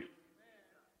every week.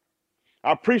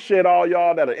 I appreciate all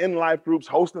y'all that are in life groups,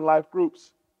 hosting life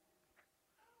groups.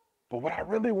 But what I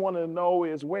really want to know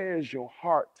is, where is your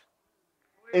heart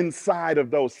inside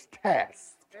of those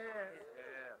tasks?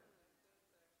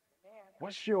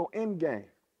 What's your end game?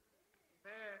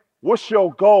 What's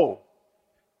your goal?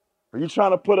 Are you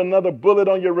trying to put another bullet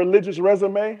on your religious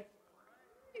resume?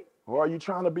 Or are you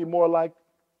trying to be more like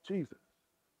Jesus?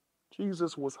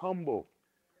 Jesus was humble.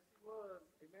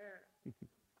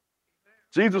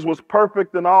 Jesus was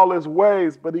perfect in all his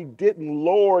ways, but he didn't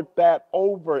lord that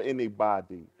over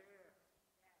anybody.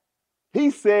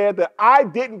 He said that I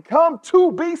didn't come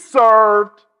to be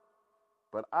served,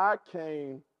 but I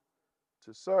came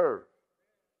to serve.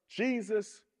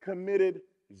 Jesus committed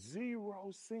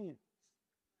 0 sins.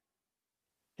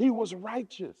 He was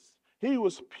righteous. He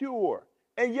was pure.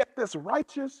 And yet this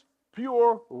righteous,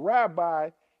 pure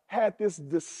rabbi had this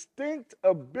distinct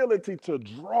ability to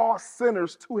draw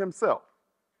sinners to himself.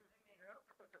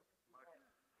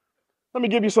 Let me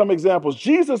give you some examples.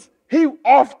 Jesus, he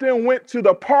often went to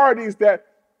the parties that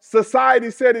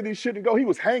society said that he shouldn't go. He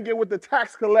was hanging with the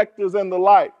tax collectors and the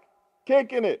like,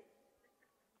 kicking it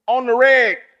on the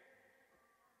reg.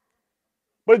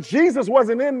 But Jesus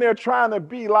wasn't in there trying to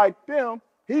be like them.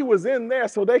 He was in there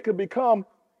so they could become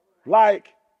like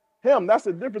him. That's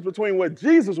the difference between what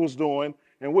Jesus was doing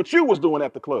and what you was doing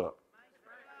at the club.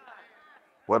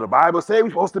 Well, the Bible says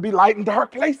we're supposed to be light in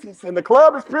dark places, and the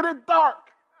club is pretty dark.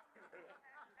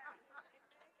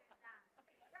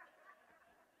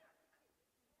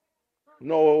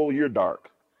 No, you're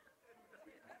dark.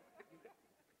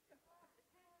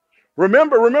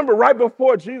 Remember, right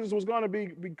before Jesus was going to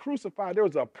be crucified, there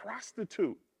was a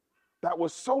prostitute that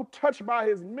was so touched by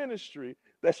his ministry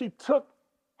that she took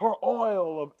her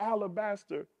oil of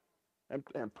alabaster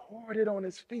and poured it on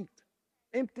his feet,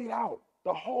 emptied out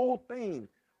the whole thing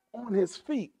on his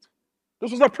feet. This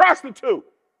was a prostitute.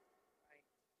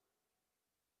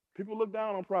 People look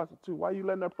down on prostitutes. Why are you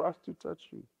letting that prostitute touch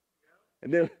you?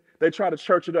 And then they try to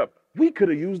church it up. We could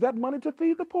have used that money to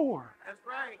feed the poor. That's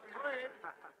right. Go ahead.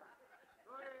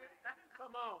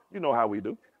 Come on. You know how we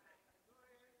do.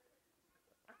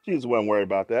 Jesus wasn't worried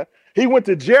about that. He went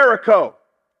to Jericho.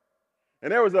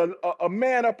 And there was a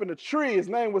man up in the tree. His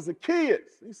name was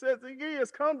Zacchaeus. He said, Zacchaeus,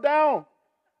 come down.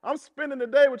 I'm spending the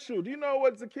day with you. Do you know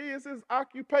what Zacchaeus'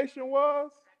 occupation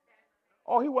was?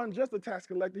 Oh, he wasn't just a tax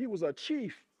collector. He was a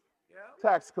chief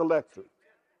tax collector.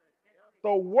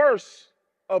 The worst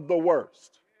of the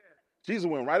worst. Jesus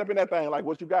went right up in that thing like,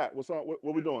 what you got? What's on?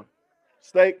 What we doing?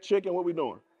 Steak, chicken, what we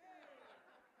doing?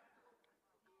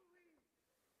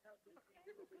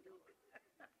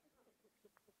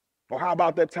 Or how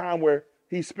about that time where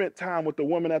he spent time with the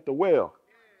woman at the well?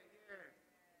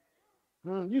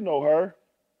 You know her.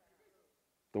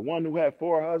 The one who had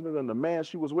 4 husbands, and the man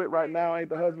she was with right now ain't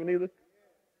the husband either.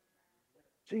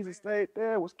 Jesus stayed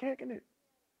there, was kicking it,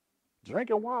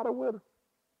 drinking water with her,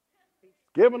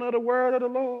 giving her the word of the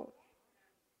Lord.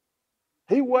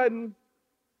 He wasn't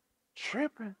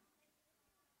tripping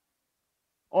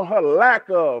on her lack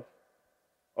of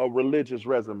a religious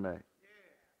resume.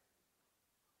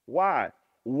 Why?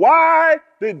 Why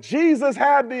did Jesus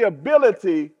have the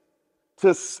ability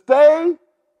to stay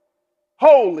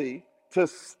holy, to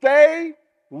stay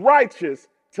righteous,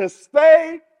 to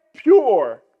stay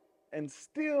pure, and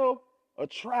still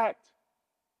attract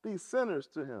these sinners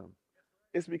to him?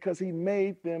 It's because he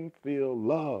made them feel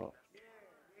loved.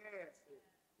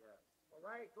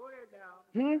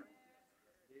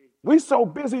 We so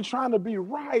busy trying to be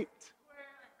right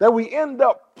that we end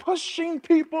up pushing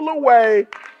people away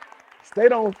because they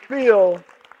don't feel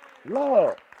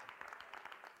loved.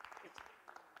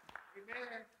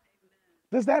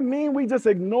 Does that mean we just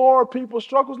ignore people's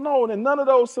struggles? No, in none of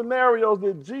those scenarios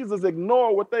did Jesus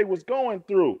ignore what they was going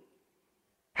through,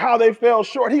 how they fell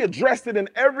short. He addressed it in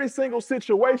every single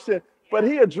situation, but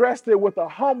he addressed it with a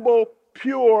humble,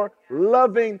 pure,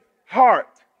 loving heart.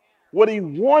 What he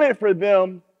wanted for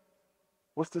them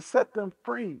was to set them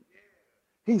free.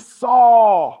 He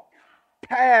saw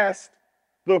past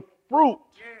the fruit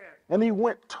and he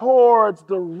went towards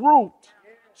the root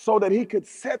so that he could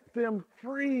set them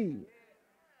free.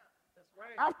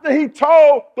 After he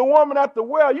told the woman at the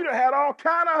well, you done had all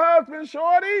kind of husbands,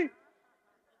 shorty.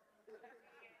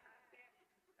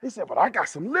 He said, but I got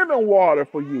some living water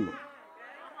for you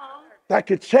that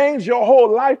could change your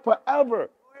whole life forever.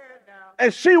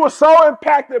 And she was so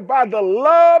impacted by the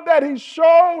love that he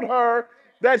showed her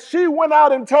that she went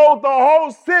out and told the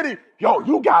whole city, yo,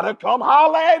 you got to come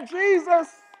holler at Jesus.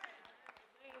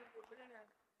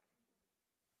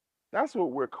 That's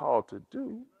what we're called to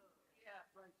do.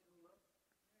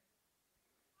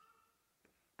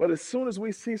 But as soon as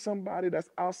we see somebody that's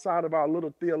outside of our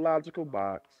little theological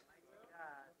box,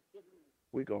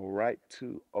 we go right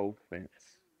to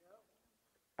offense.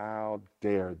 How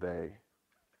dare they?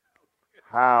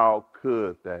 How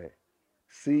could they?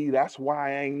 See, that's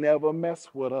why I ain't never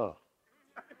messed with her.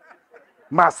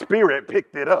 My spirit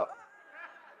picked it up.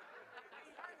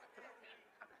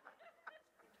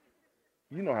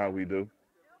 You know how we do.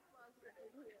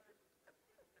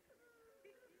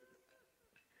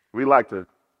 We like to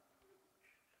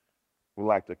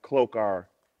cloak our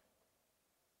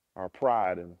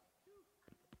pride in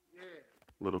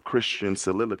little Christian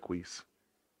soliloquies.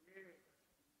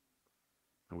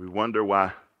 And we wonder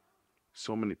why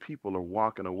so many people are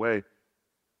walking away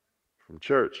from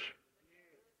church.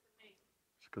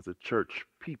 It's because of church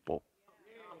people,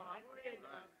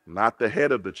 not the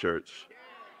head of the church.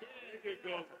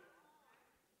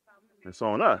 It's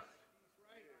on us.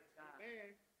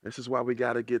 This is why we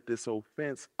got to get this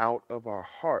offense out of our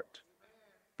heart,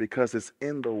 because it's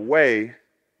in the way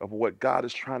of what God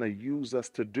is trying to use us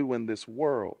to do in this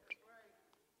world.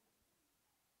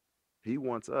 He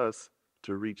wants us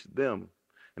to reach them.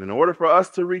 And in order for us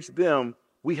to reach them,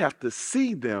 we have to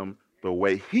see them the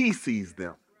way he sees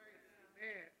them.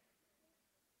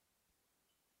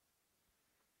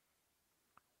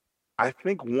 I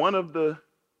think one of the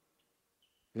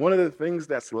things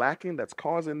that's lacking, that's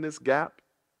causing this gap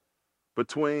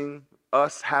between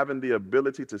us having the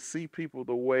ability to see people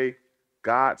the way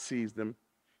God sees them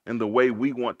and the way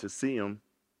we want to see them,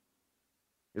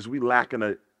 is we lack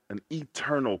an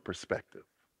eternal perspective.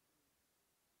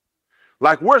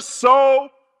 Like, we're so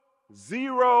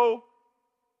zero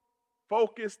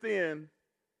focused in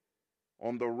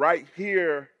on the right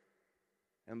here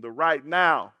and the right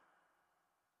now.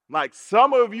 Like,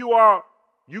 some of you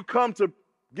come to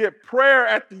get prayer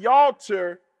at the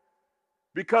altar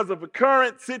because of a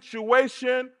current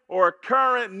situation or a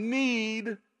current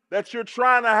need that you're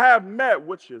trying to have met,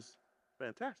 which is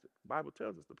fantastic. The Bible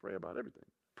tells us to pray about everything.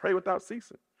 Pray without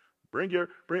ceasing.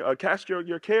 Cast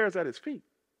your cares at his feet.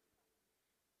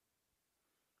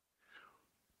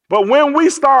 But when we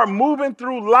start moving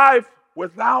through life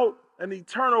without an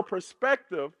eternal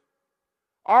perspective,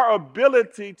 our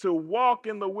ability to walk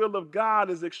in the will of God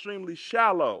is extremely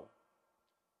shallow.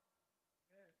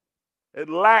 It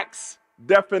lacks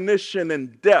definition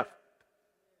and depth.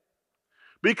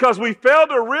 Because we fail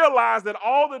to realize that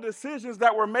all the decisions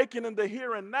that we're making in the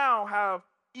here and now have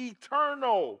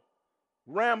eternal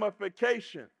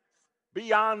ramifications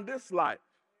beyond this life.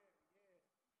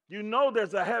 You know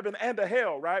there's a heaven and a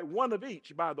hell, right? One of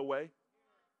each, by the way.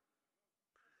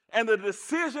 And the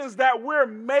decisions that we're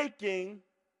making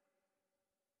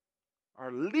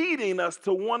are leading us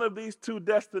to one of these two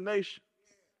destinations.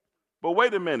 But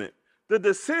wait a minute. The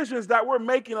decisions that we're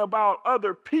making about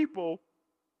other people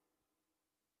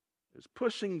is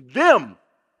pushing them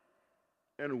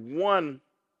in one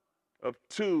of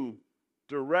two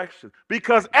directions.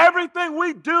 Because everything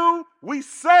we do, we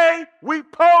say, we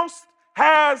post,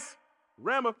 has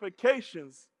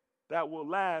ramifications that will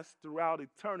last throughout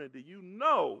eternity. You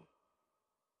know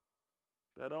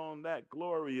that on that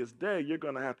glorious day, you're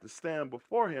going to have to stand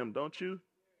before him, don't you?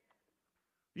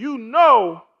 You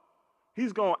know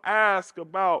he's going to ask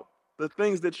about the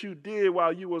things that you did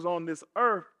while you was on this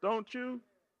earth, don't you?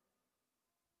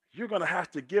 You're going to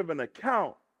have to give an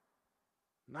account,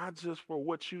 not just for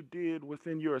what you did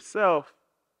within yourself,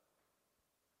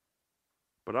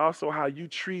 but also how you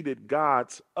treated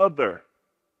God's other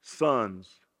sons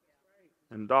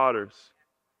and daughters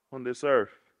on this earth.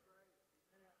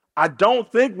 I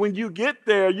don't think when you get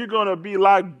there, you're going to be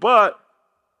like, but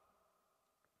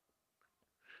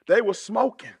they were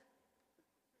smoking.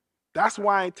 That's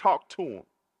why I ain't talked to them.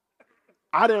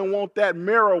 I didn't want that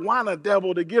marijuana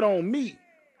devil to get on me.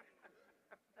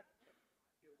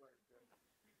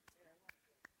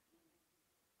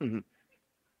 Mm-hmm.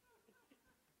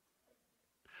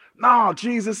 No,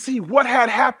 Jesus, see, what had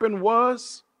happened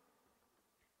was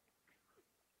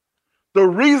the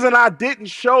reason I didn't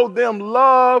show them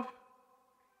love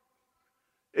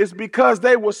is because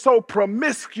they were so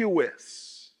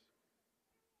promiscuous.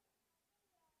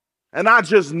 And I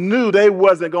just knew they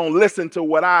wasn't going to listen to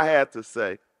what I had to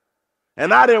say.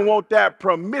 And I didn't want that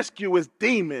promiscuous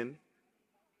demon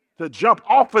to jump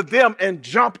off of them and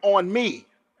jump on me.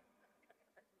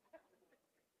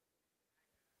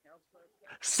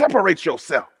 Separate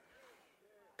yourself.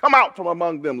 Come out from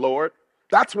among them, Lord.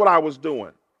 That's what I was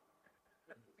doing.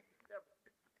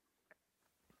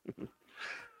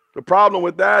 The problem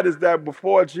with that is that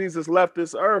before Jesus left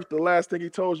this earth, the last thing he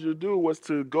told you to do was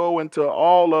to go into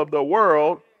all of the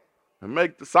world and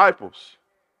make disciples.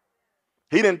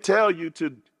 He didn't tell you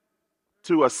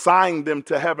to assign them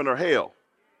to heaven or hell,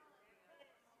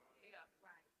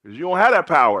 because you don't have that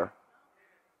power.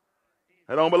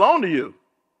 It don't belong to you.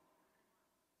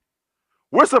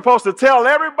 We're supposed to tell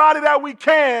everybody that we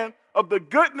can of the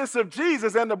goodness of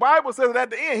Jesus, and the Bible says that at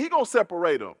the end, he's going to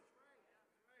separate them.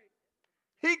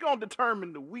 He's going to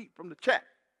determine the wheat from the chaff.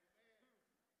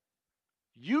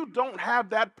 You don't have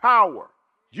that power.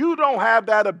 You don't have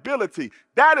that ability.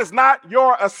 That is not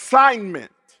your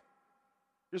assignment.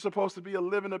 You're supposed to be a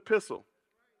living epistle,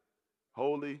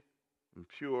 holy and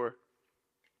pure,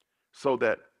 so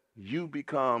that you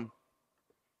become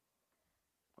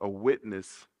a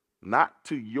witness not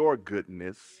to your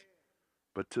goodness,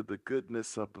 but to the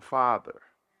goodness of the Father,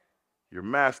 your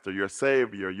master, your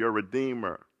savior, your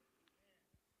redeemer.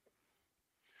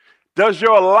 Does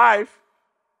your life,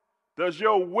 does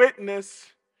your witness,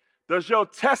 does your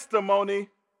testimony,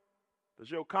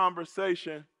 does your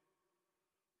conversation,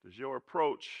 does your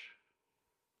approach,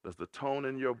 does the tone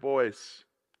in your voice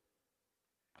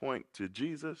point to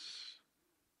Jesus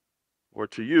or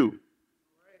to you?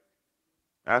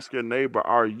 Ask your neighbor,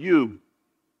 are you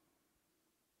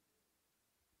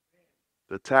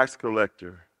the tax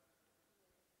collector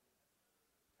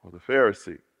or the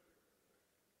Pharisee?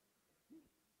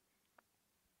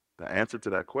 The answer to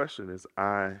that question is,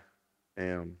 I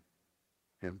am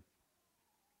him.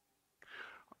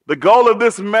 The goal of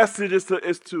this message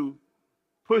is to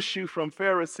push you from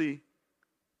Pharisee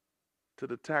to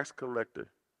the tax collector.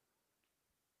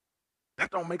 That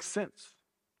don't make sense.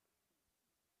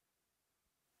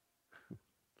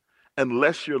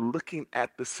 Unless you're looking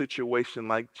at the situation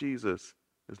like Jesus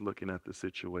is looking at the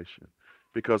situation.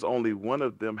 Because only one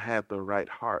of them had the right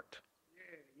heart.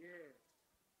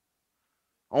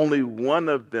 Only one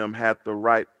of them had the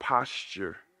right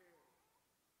posture.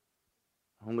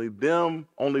 Only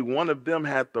one of them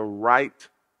had the right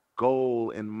goal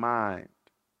in mind.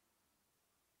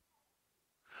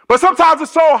 But sometimes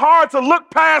it's so hard to look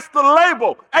past the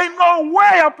label. Ain't no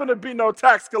way I'm going to be no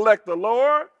tax collector,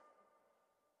 Lord.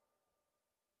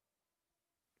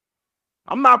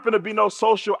 I'm not going to be no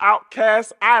social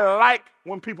outcast. I like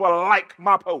when people like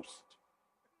my post.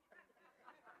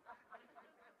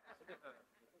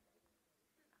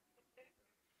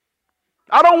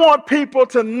 I don't want people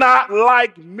to not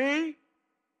like me.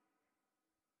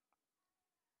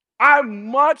 I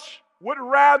much would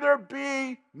rather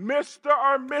be Mr.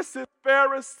 or Mrs.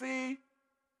 Pharisee,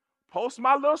 post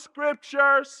my little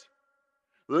scriptures,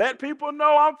 let people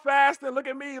know I'm fasting. Look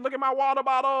at me, look at my water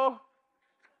bottle.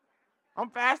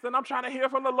 I'm fasting, I'm trying to hear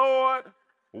from the Lord.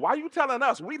 Why are you telling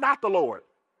us we not the Lord?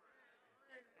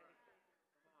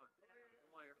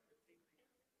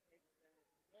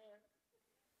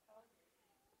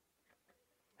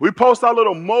 We post our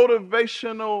little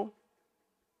motivational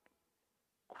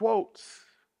quotes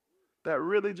that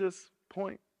really just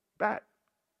point back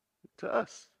to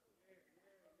us.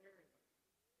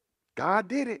 God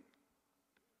did it.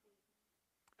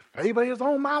 Favor is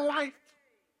on my life.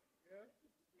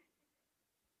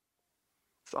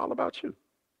 It's all about you.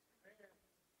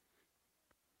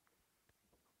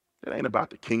 It ain't about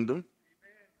the kingdom.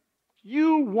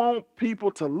 You want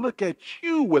people to look at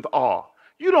you with awe.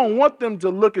 You don't want them to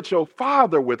look at your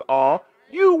Father with awe.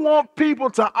 You want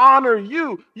people to honor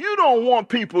you. You don't want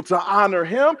people to honor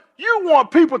him. You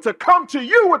want people to come to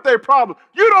you with their problem.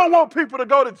 You don't want people to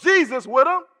go to Jesus with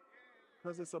them,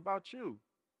 because it's about you,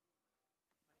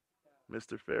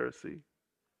 Mr. Pharisee,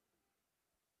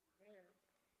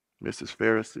 Mrs.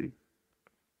 Pharisee.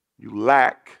 You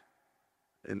lack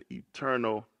an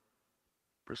eternal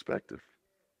perspective.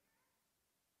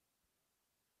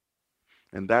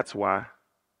 And that's why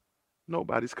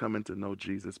nobody's coming to know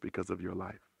Jesus because of your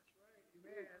life.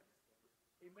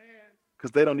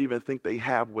 Because they don't even think they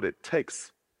have what it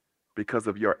takes because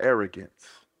of your arrogance.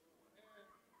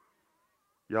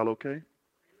 Y'all okay?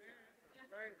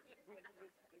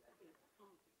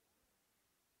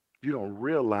 You don't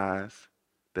realize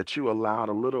that you allowed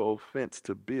a little offense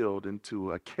to build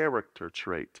into a character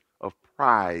trait of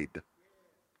pride.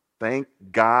 Thank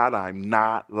God I'm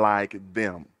not like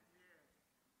them.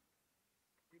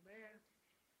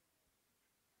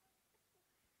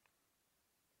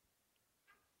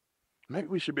 Maybe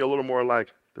we should be a little more like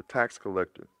the tax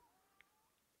collector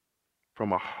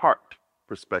from a heart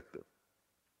perspective.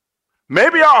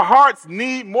 Maybe our hearts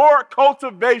need more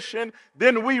cultivation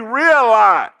than we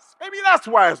realize. Maybe that's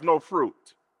why it's no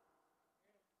fruit.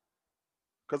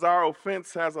 Because our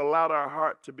offense has allowed our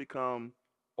heart to become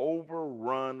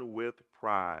overrun with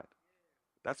pride.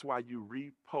 That's why you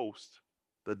repost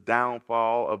the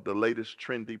downfall of the latest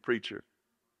trendy preacher.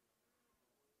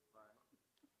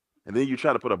 And then you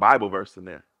try to put a Bible verse in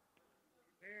there.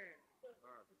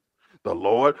 The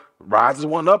Lord rises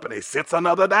one up and he sits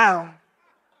another down.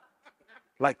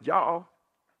 Like, y'all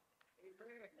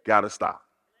gotta stop.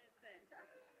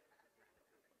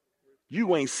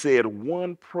 You ain't said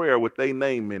one prayer with their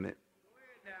name in it.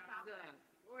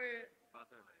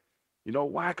 You know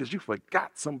why? Because you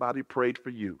forgot somebody prayed for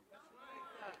you.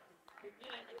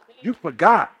 You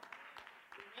forgot.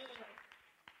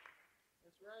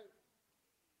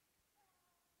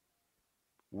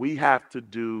 We have to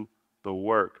do the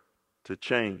work to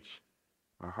change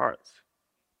our hearts,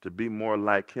 to be more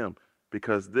like him.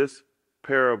 Because this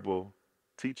parable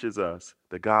teaches us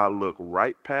that God looked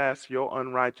right past your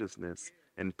unrighteousness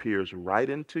and peers right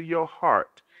into your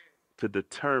heart to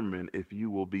determine if you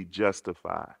will be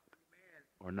justified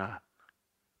or not.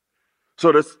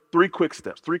 So there's 3 quick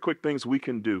steps, 3 quick things we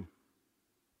can do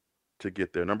to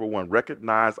get there. Number 1,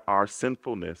 recognize our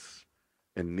sinfulness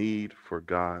and need for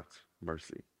God's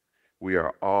mercy. We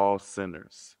are all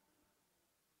sinners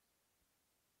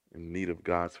in need of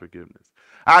God's forgiveness.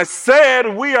 I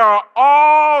said we are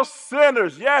all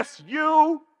sinners. Yes,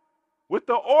 you with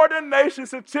the ordination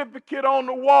certificate on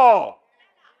the wall.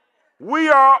 We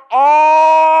are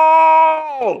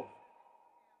all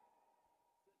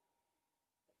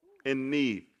in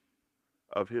need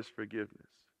of his forgiveness.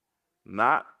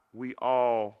 Not we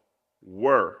all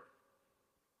were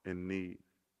in need.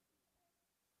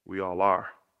 We all are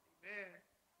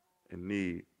in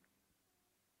need.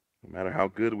 No matter how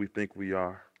good we think we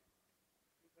are,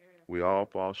 we all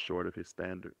fall short of his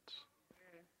standards.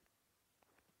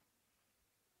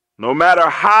 No matter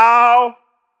how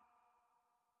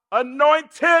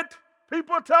anointed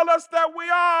people tell us that we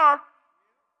are,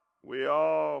 we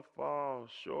all fall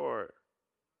short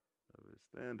of his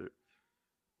standards.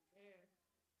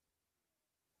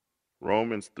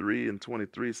 Romans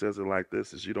 3:23 says it like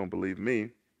this, as you don't believe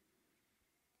me.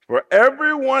 For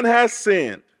everyone has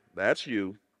sinned, that's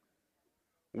you.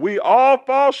 We all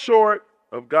fall short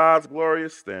of God's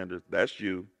glorious standards, that's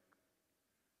you.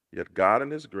 Yet God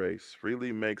in his grace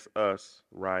freely makes us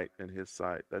right in his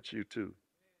sight, that's you too.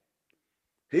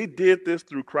 He did this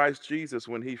through Christ Jesus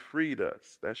when he freed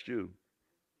us, that's you,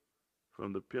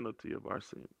 from the penalty of our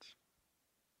sins.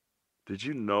 Did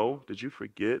you know? Did you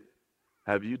forget?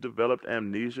 Have you developed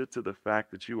amnesia to the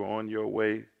fact that you are on your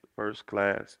way first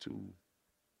class to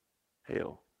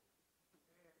hell?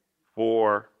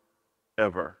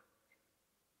 Forever.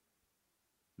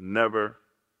 Never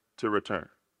to return.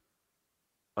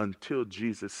 Until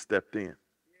Jesus stepped in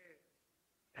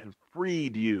and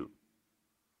freed you.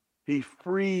 He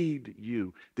freed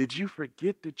you. Did you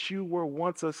forget that you were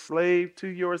once a slave to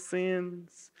your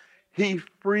sins? He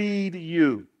freed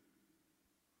you.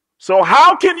 So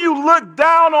how can you look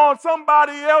down on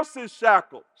somebody else's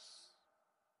shackles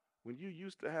when you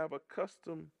used to have a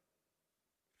custom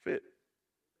fit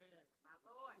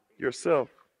yourself?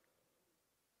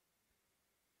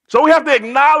 So we have to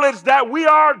acknowledge that we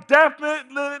are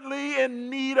definitely in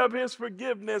need of his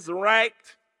forgiveness right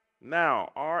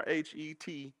now.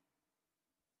 R-H-E-T.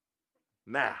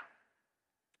 Now.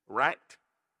 Right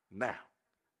now.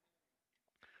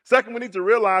 Second, we need to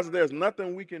realize that there's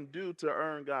nothing we can do to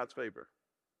earn God's favor.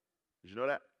 Did you know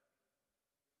that?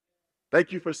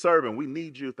 Thank you for serving. We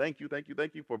need you. Thank you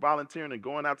for volunteering and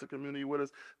going out to community with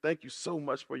us. Thank you so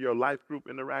much for your life group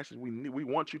interactions. We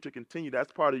want you to continue.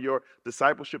 That's part of your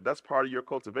discipleship. That's part of your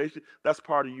cultivation. That's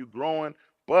part of you growing.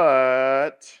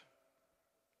 But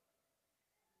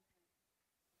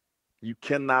you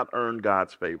cannot earn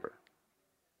God's favor.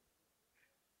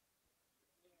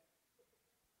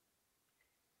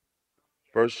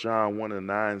 First John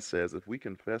 1:9 says, if we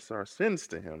confess our sins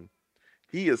to him,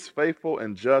 he is faithful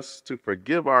and just to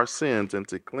forgive our sins and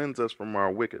to cleanse us from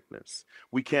our wickedness.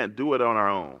 We can't do it on our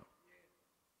own.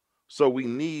 So we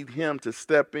need him to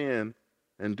step in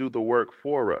and do the work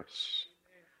for us.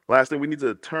 Last thing, we need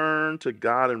to turn to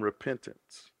God in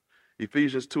repentance.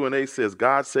 Ephesians 2:8 says,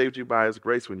 God saved you by his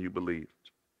grace when you believed.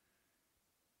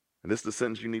 And this is the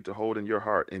sentence you need to hold in your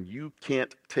heart. And you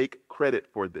can't take credit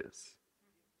for this.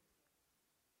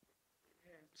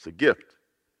 It's a gift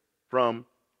from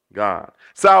God.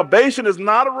 Salvation is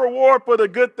not a reward for the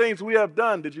good things we have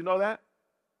done. Did you know that?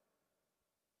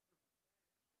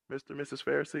 Mr. and Mrs.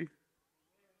 Pharisee?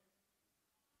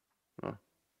 No.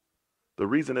 The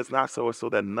reason it's not so is so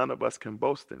that none of us can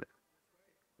boast in it,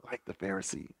 like the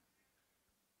Pharisee.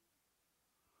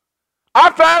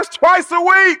 I fast twice a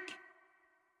week.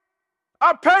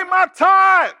 I pay my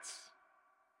tithes.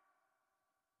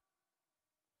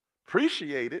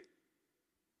 Appreciate it,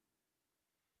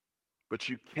 but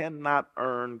you cannot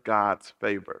earn God's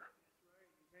favor.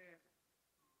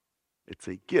 It's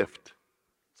a gift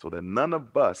so that none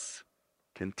of us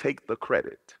can take the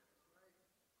credit.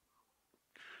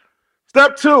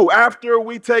 Step 2, after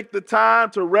we take the time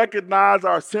to recognize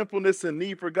our sinfulness and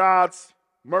need for God's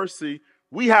mercy,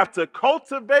 we have to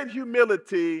cultivate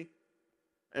humility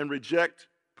and reject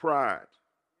pride.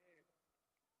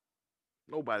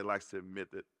 Nobody likes to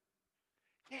admit that,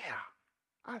 yeah,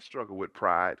 I struggle with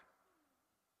pride.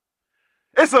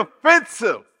 It's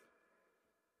offensive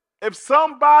if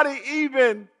somebody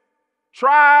even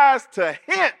tries to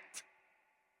hint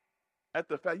at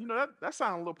the fact, that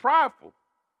sounds a little prideful.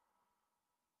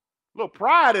 A little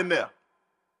pride in there.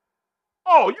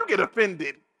 Oh, you get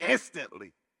offended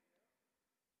instantly.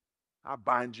 I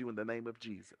bind you in the name of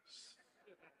Jesus.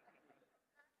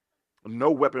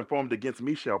 No weapon formed against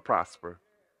me shall prosper.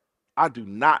 I do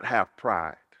not have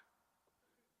pride.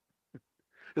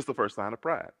 It's the first sign of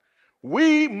pride.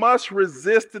 We must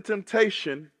resist the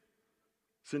temptation,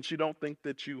 since you don't think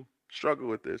that you struggle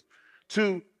with this,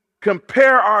 to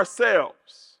compare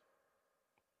ourselves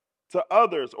to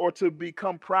others or to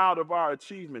become proud of our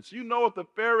achievements. You know what the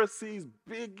Pharisee's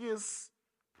biggest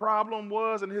problem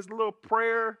was in his little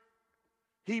prayer?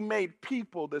 He made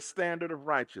people the standard of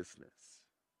righteousness.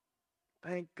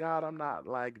 Thank God I'm not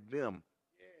like them.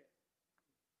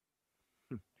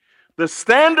 The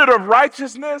standard of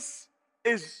righteousness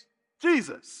is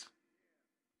Jesus.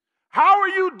 How are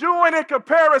you doing in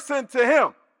comparison to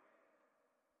him?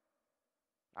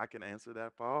 I can answer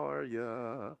that for you.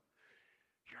 You're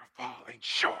falling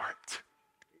short.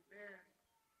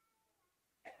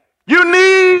 You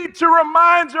need to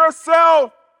remind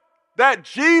yourself that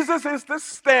Jesus is the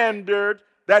standard,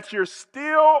 that you're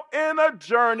still in a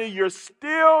journey, you're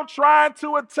still trying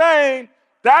to attain.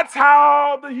 That's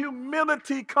how the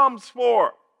humility comes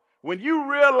forth. When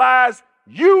you realize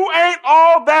you ain't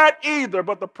all that either,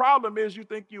 but the problem is you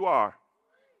think you are.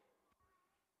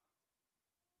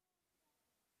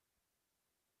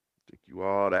 Think you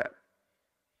all that.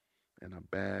 And a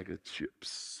bag of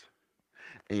chips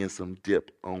and some dip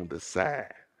on the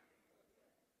side.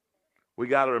 We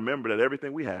got to remember that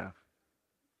everything we have,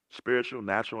 spiritual,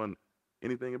 natural, and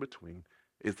anything in between,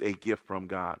 is a gift from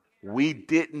God. We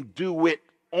didn't do it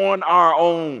on our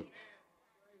own.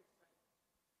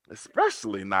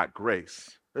 Especially not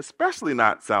grace, especially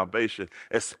not salvation,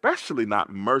 especially not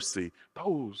mercy.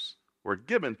 Those were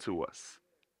given to us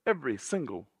every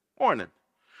single morning.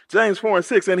 James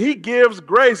 4:6, and he gives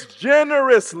grace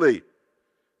generously.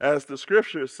 As the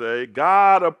scriptures say,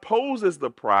 God opposes the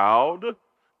proud.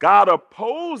 God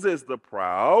opposes the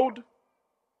proud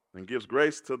and gives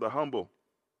grace to the humble.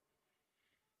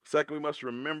 Second, we must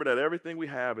remember that everything we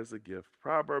have is a gift.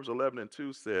 Proverbs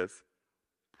 11:2 says,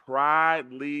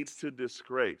 pride leads to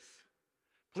disgrace.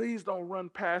 Please don't run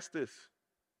past this.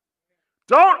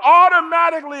 Don't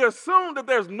automatically assume that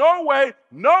there's no way,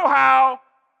 no how,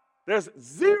 there's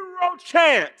zero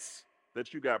chance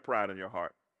that you got pride in your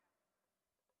heart.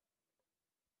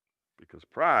 Because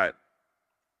pride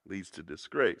leads to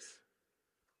disgrace.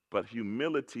 But with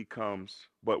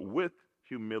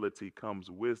humility comes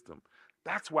wisdom.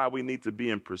 That's why we need to be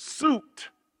in pursuit,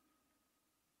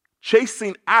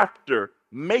 chasing after,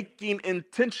 making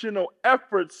intentional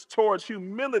efforts towards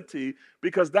humility,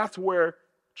 because that's where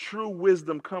true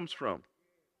wisdom comes from.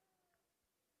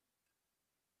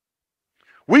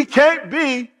 We can't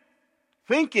be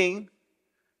thinking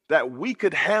that we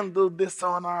could handle this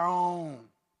on our own.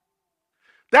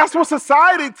 That's what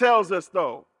society tells us,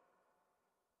 though.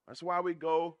 That's why we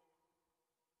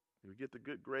get the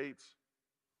good grades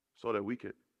so that we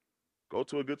could go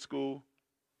to a good school,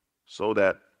 so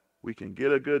that we can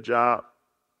get a good job,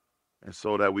 and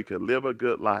so that we can live a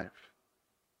good life.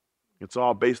 It's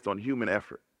all based on human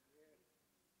effort,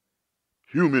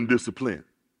 human discipline,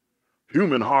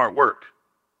 human hard work.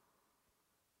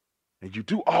 And you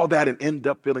do all that and end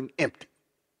up feeling empty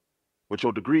with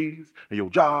your degrees and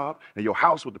your job and your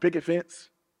house with the picket fence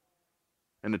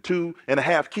and the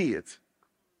 2.5 kids.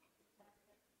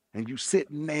 And you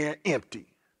sitting there empty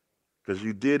because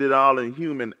you did it all in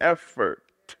human effort,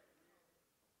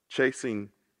 chasing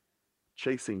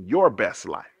your best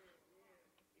life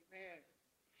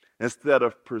instead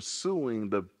of pursuing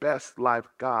the best life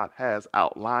God has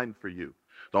outlined for you.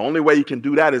 The only way you can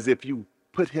do that is if you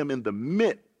put him in the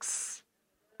mix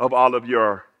of all of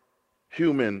your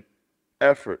human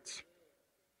efforts.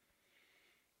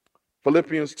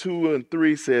 Philippians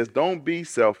 2:3 says, don't be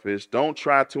selfish. Don't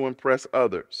try to impress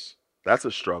others. That's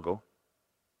a struggle.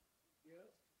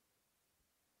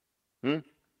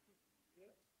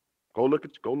 Go look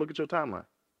at your timeline.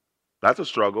 That's a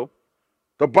struggle.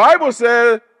 The Bible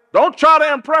says, don't try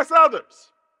to impress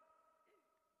others.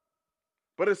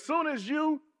 But as soon as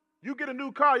you get a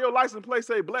new car, your license plate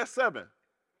say bless 7.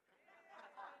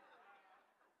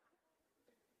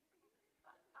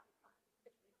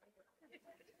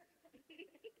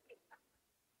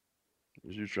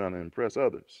 You're trying to impress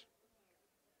others.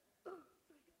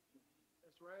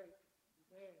 That's right.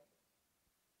 Man.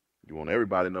 You want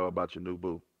everybody to know about your new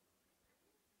boo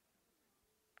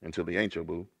until he ain't your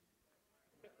boo.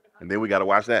 And then we got to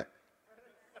watch that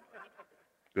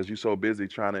because you're so busy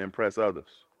trying to impress others.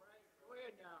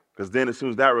 Because then as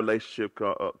soon as that relationship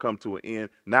come to an end,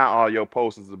 now all your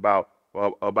posts is about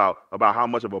how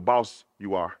much of a boss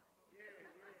you are.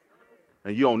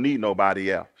 And you don't need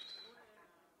nobody else.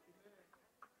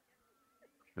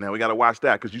 And now we got to watch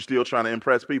that because you're still trying to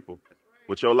impress people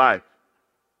with your life.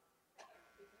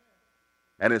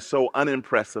 And it's so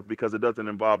unimpressive because it doesn't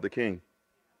involve the king.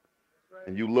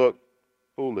 And you look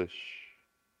foolish.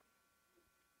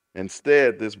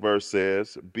 Instead, this verse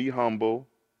says, be humble,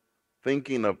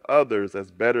 thinking of others as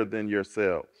better than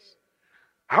yourselves.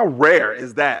 How rare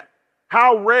is that?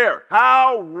 How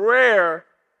rare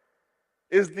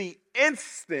is the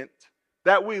instant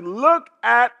that we look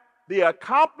at the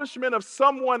accomplishment of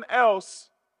someone else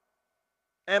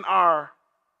and are,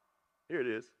 here it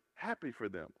is, happy for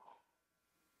them.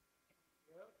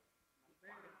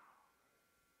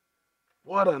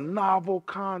 What a novel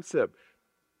concept.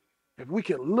 If we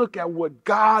can look at what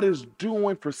God is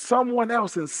doing for someone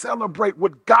else and celebrate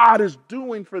what God is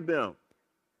doing for them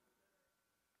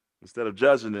instead of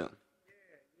judging them.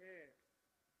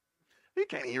 He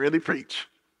can't even really preach.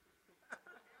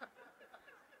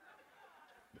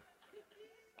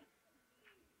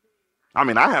 I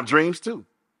mean, I have dreams too.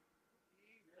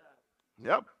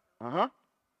 Yep.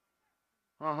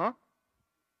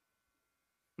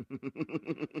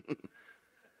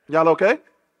 Y'all okay?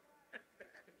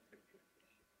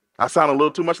 I sound a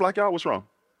little too much like y'all. What's wrong?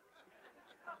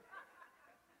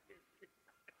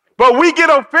 But we get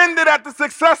offended at the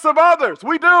success of others.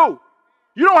 We do.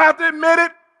 You don't have to admit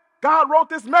it. God wrote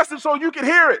this message so you can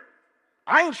hear it.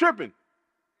 I ain't tripping.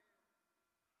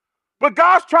 But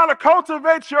God's trying to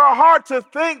cultivate your heart to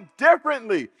think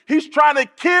differently. He's trying to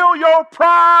kill your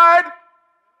pride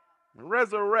and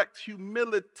resurrect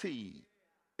humility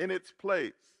in its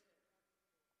place.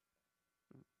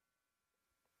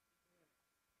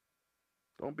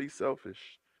 Don't be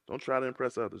selfish. Don't try to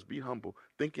impress others. Be humble.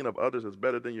 Thinking of others as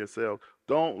better than yourself.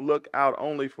 Don't look out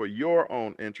only for your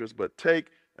own interest, but take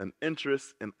an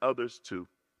interest in others too.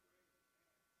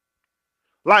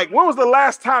 Like, when was the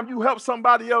last time you helped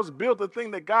somebody else build the thing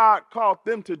that God called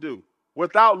them to do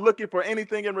without looking for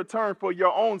anything in return for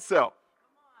your own self?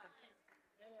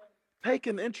 Take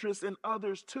an interest in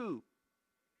others too.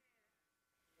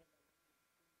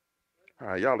 All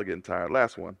right, y'all are getting tired.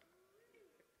 Last one.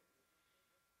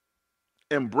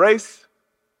 Embrace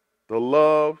the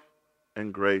love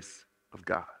and grace of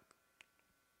God.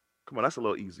 Come on, that's a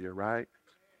little easier, right?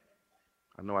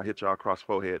 I know I hit y'all across the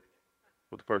forehead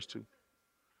with the first two.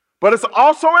 But it's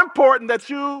also important that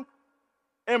you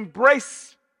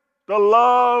embrace the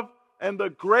love and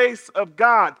the grace of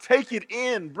God. Take it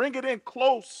in, bring it in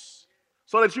close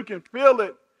so that you can feel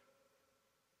it,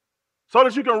 so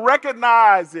that you can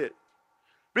recognize it.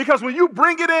 Because when you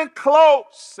bring it in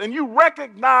close and you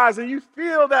recognize and you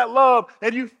feel that love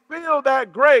and you feel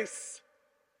that grace,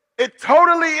 it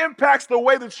totally impacts the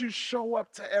way that you show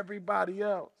up to everybody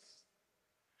else.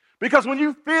 Because when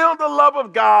you feel the love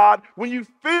of God, when you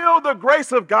feel the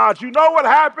grace of God, you know what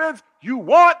happens? You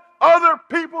want other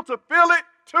people to feel it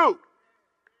too.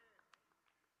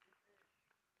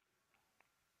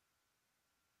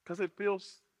 Because it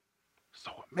feels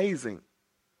so amazing.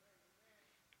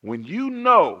 When you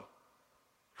know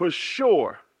for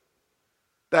sure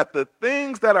that the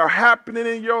things that are happening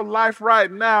in your life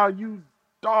right now, you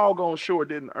doggone sure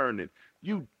didn't earn it.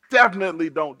 You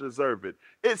definitely don't deserve it.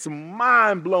 It's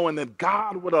mind-blowing that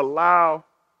God would allow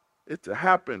it to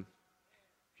happen.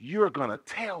 You're going to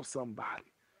tell somebody,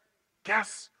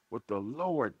 guess what the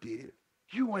Lord did?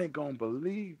 You ain't going to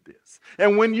believe this.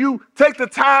 And when you take the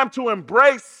time to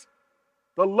embrace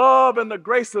the love and the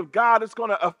grace of God, it's going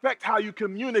to affect how you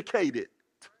communicate it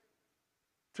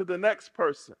to the next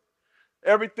person.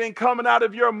 Everything coming out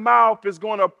of your mouth is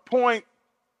going to point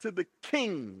to the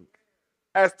King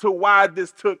as to why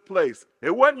this took place.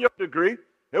 It wasn't your degree.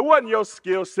 It wasn't your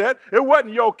skill set. It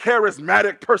wasn't your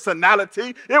charismatic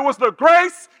personality. It was the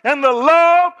grace and the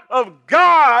love of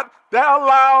God that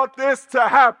allowed this to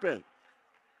happen.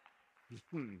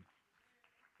 It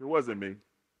wasn't me.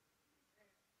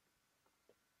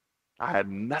 I had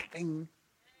nothing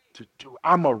to do.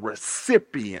 I'm a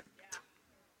recipient.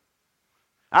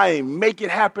 I ain't make it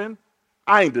happen.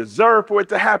 I ain't deserve for it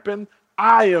to happen.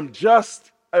 I am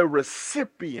just a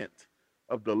recipient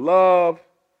of the love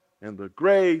and the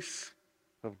grace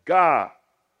of God.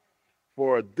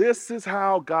 For this is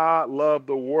how God loved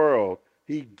the world.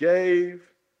 He gave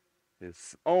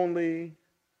his only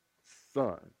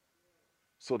Son,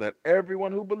 so that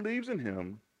everyone who believes in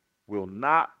him will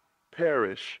not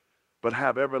perish, but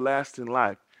have everlasting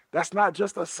life. That's not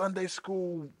just a Sunday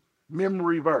school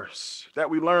memory verse that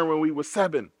we learned when we were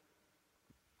 7.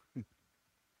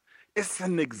 It's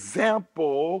an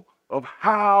example of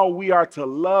how we are to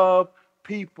love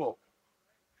people.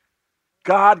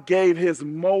 God gave his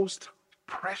most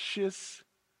precious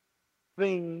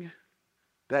thing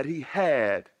that he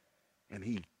had, and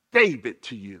he gave it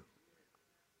to you.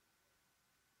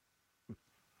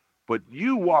 But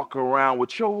you walk around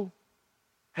with your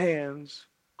hands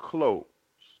closed.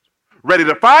 Ready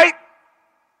to fight?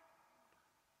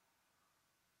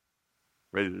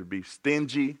 Ready to be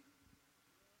stingy?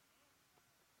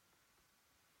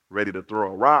 Ready to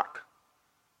throw a rock?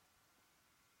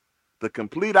 The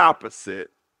complete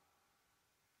opposite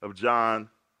of John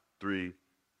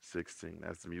 3:16.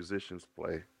 As the musicians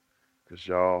play, because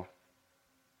y'all,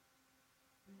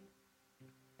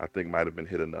 I think, might have been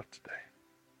hit enough today.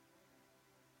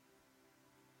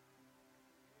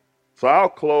 So I'll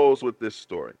close with this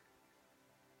story.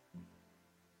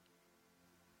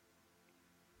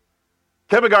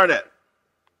 Kevin Garnett.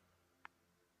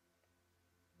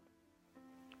 I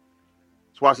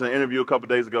was watching an interview a couple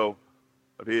days ago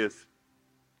of his.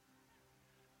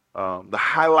 The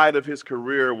highlight of his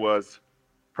career was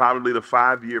probably the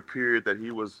 5-year period that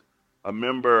he was a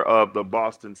member of the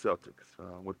Boston Celtics.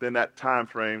 Within that time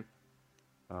frame,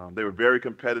 they were very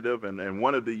competitive, and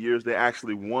one of the years they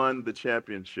actually won the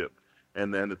championship.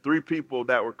 And then the 3 people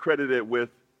that were credited with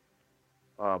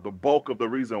the bulk of the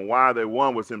reason why they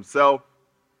won was himself,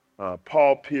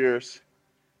 Paul Pierce,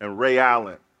 and Ray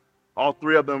Allen. All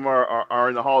 3 of them are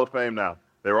in the Hall of Fame now.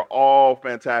 They were all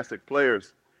fantastic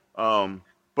players.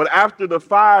 But after the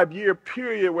 5-year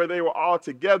period where they were all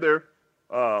together,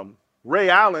 Ray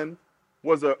Allen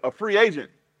was a free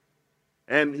agent.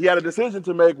 And he had a decision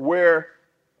to make where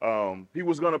he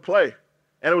was going to play.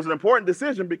 And it was an important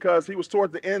decision because he was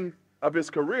toward the end of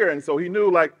his career. And so he knew,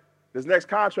 like, his next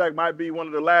contract might be one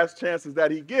of the last chances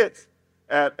that he gets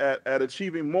at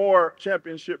achieving more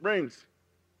championship rings.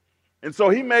 And so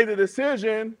he made the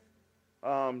decision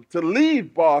to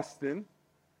leave Boston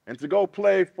and to go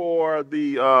play for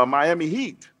the Miami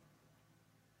Heat.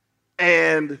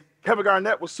 And Kevin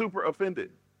Garnett was super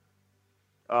offended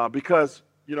because,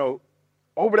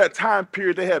 over that time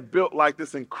period, they had built like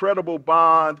this incredible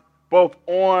bond, both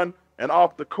on and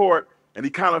off the court, and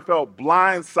he kind of felt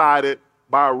blindsided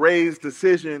by Ray's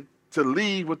decision to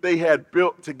leave what they had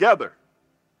built together.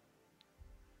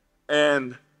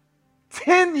 And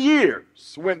 10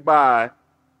 years went by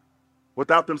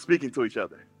without them speaking to each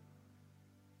other.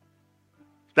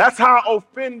 That's how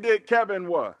offended Kevin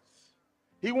was.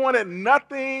 He wanted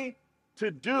nothing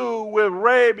to do with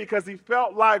Ray because he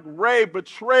felt like Ray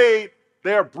betrayed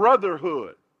their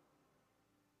brotherhood.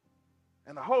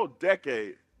 And the whole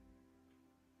decade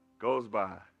goes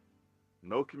by.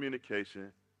 No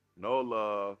communication, no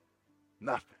love,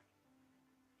 nothing.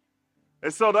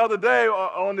 And so the other day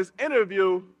on this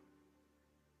interview,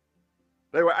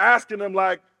 they were asking him,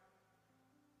 like,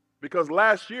 because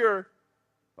last year,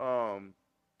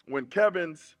 when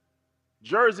Kevin's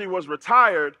jersey was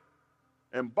retired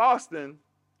in Boston,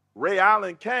 Ray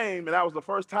Allen came, and that was the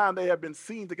first time they had been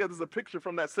seen together. There's a picture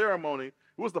from that ceremony. It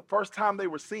was the first time they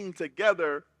were seen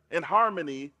together in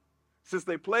harmony since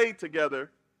they played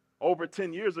together over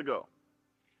 10 years ago.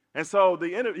 And so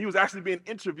he was actually being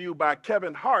interviewed by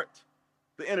Kevin Hart,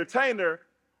 the entertainer,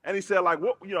 and he said, like,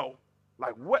 what,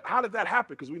 how did that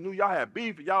happen? Because we knew y'all had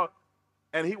beef,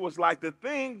 and he was like, the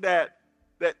thing that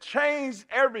changed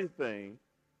everything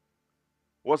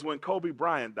was when Kobe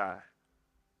Bryant died.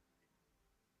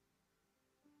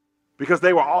 Because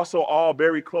they were also all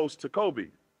very close to Kobe.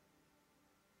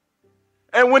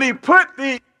 And when he put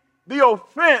the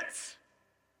offense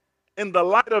in the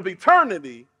light of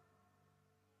eternity,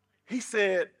 he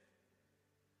said,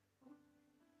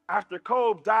 after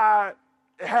Kobe died,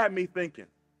 it had me thinking.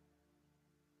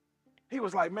 He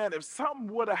was like, man, if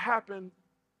something would have happened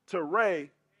to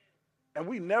Ray, and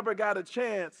we never got a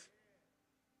chance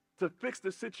to fix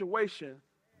the situation,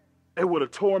 it would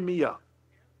have torn me up.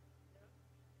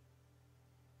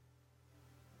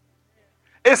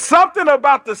 It's something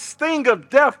about the sting of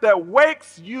death that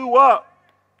wakes you up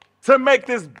to make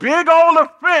this big old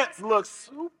offense look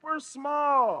super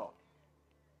small.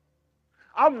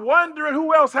 I'm wondering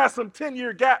who else has some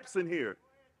 10-year gaps in here.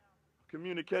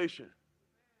 Communication.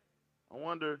 I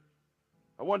wonder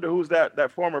who's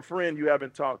that former friend you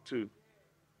haven't talked to.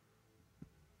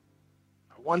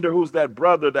 I wonder who's that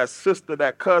brother, that sister,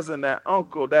 that cousin, that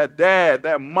uncle, that dad,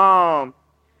 that mom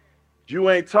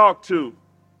you ain't talked to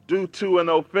due to an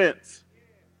offense.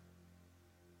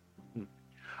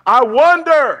 I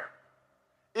wonder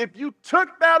if you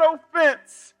took that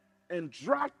offense and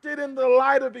dropped it in the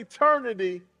light of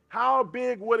eternity, how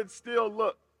big would it still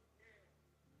look?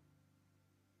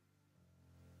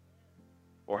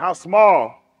 Or how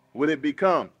small would it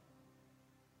become?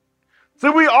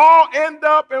 So we all end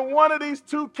up in one of these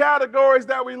two categories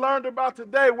that we learned about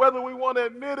today, whether we want to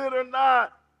admit it or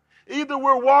not. Either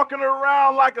we're walking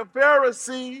around like a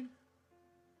Pharisee,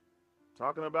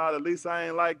 talking about at least I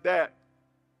ain't like that.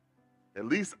 At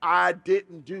least I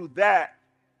didn't do that.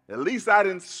 At least I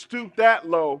didn't stoop that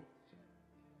low.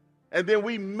 And then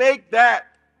we make that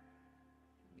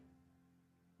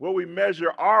what we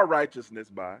measure our righteousness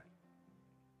by.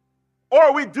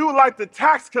 Or we do like the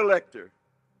tax collector,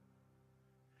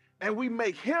 and we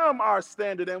make him our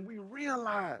standard, and we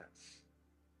realize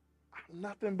I'm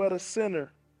nothing but a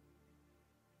sinner.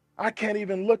 I can't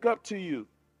even look up to you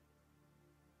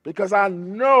because I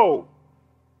know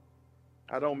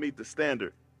I don't meet the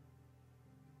standard.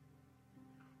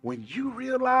 When you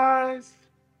realize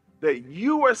that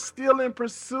you are still in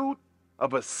pursuit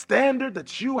of a standard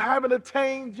that you haven't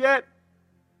attained yet,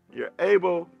 you're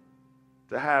able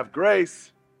to have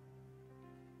grace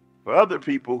for other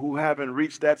people who haven't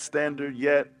reached that standard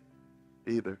yet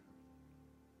either.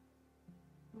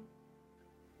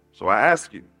 So I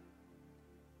ask you,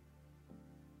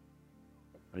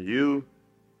 are you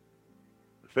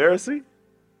the Pharisee?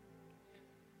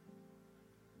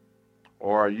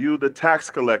 Or are you the tax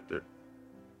collector?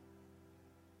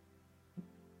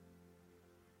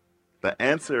 The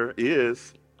answer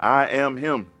is, I am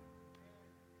him.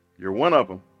 You're one of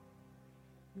them.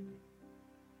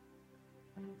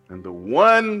 And the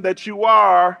one that you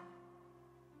are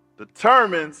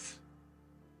determines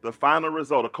the final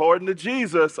result. According to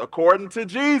Jesus,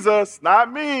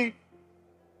 not me.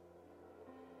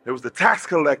 It was the tax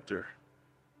collector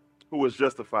who was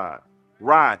justified.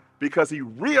 Right, because he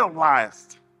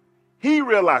realized,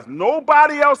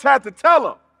 nobody else had to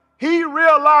tell him. He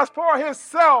realized for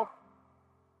himself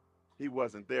he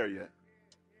wasn't there yet.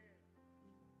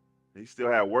 He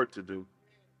still had work to do.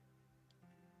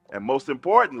 And most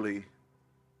importantly,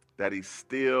 that he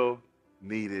still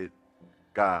needed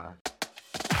God.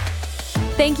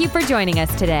 Thank you for joining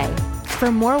us today.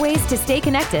 For more ways to stay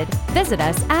connected, visit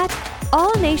us at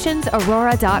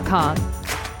allnationsaurora.com.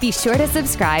 Be sure to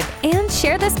subscribe and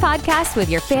share this podcast with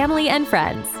your family and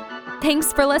friends.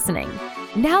 Thanks for listening.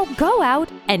 Now go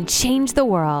out and change the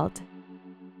world.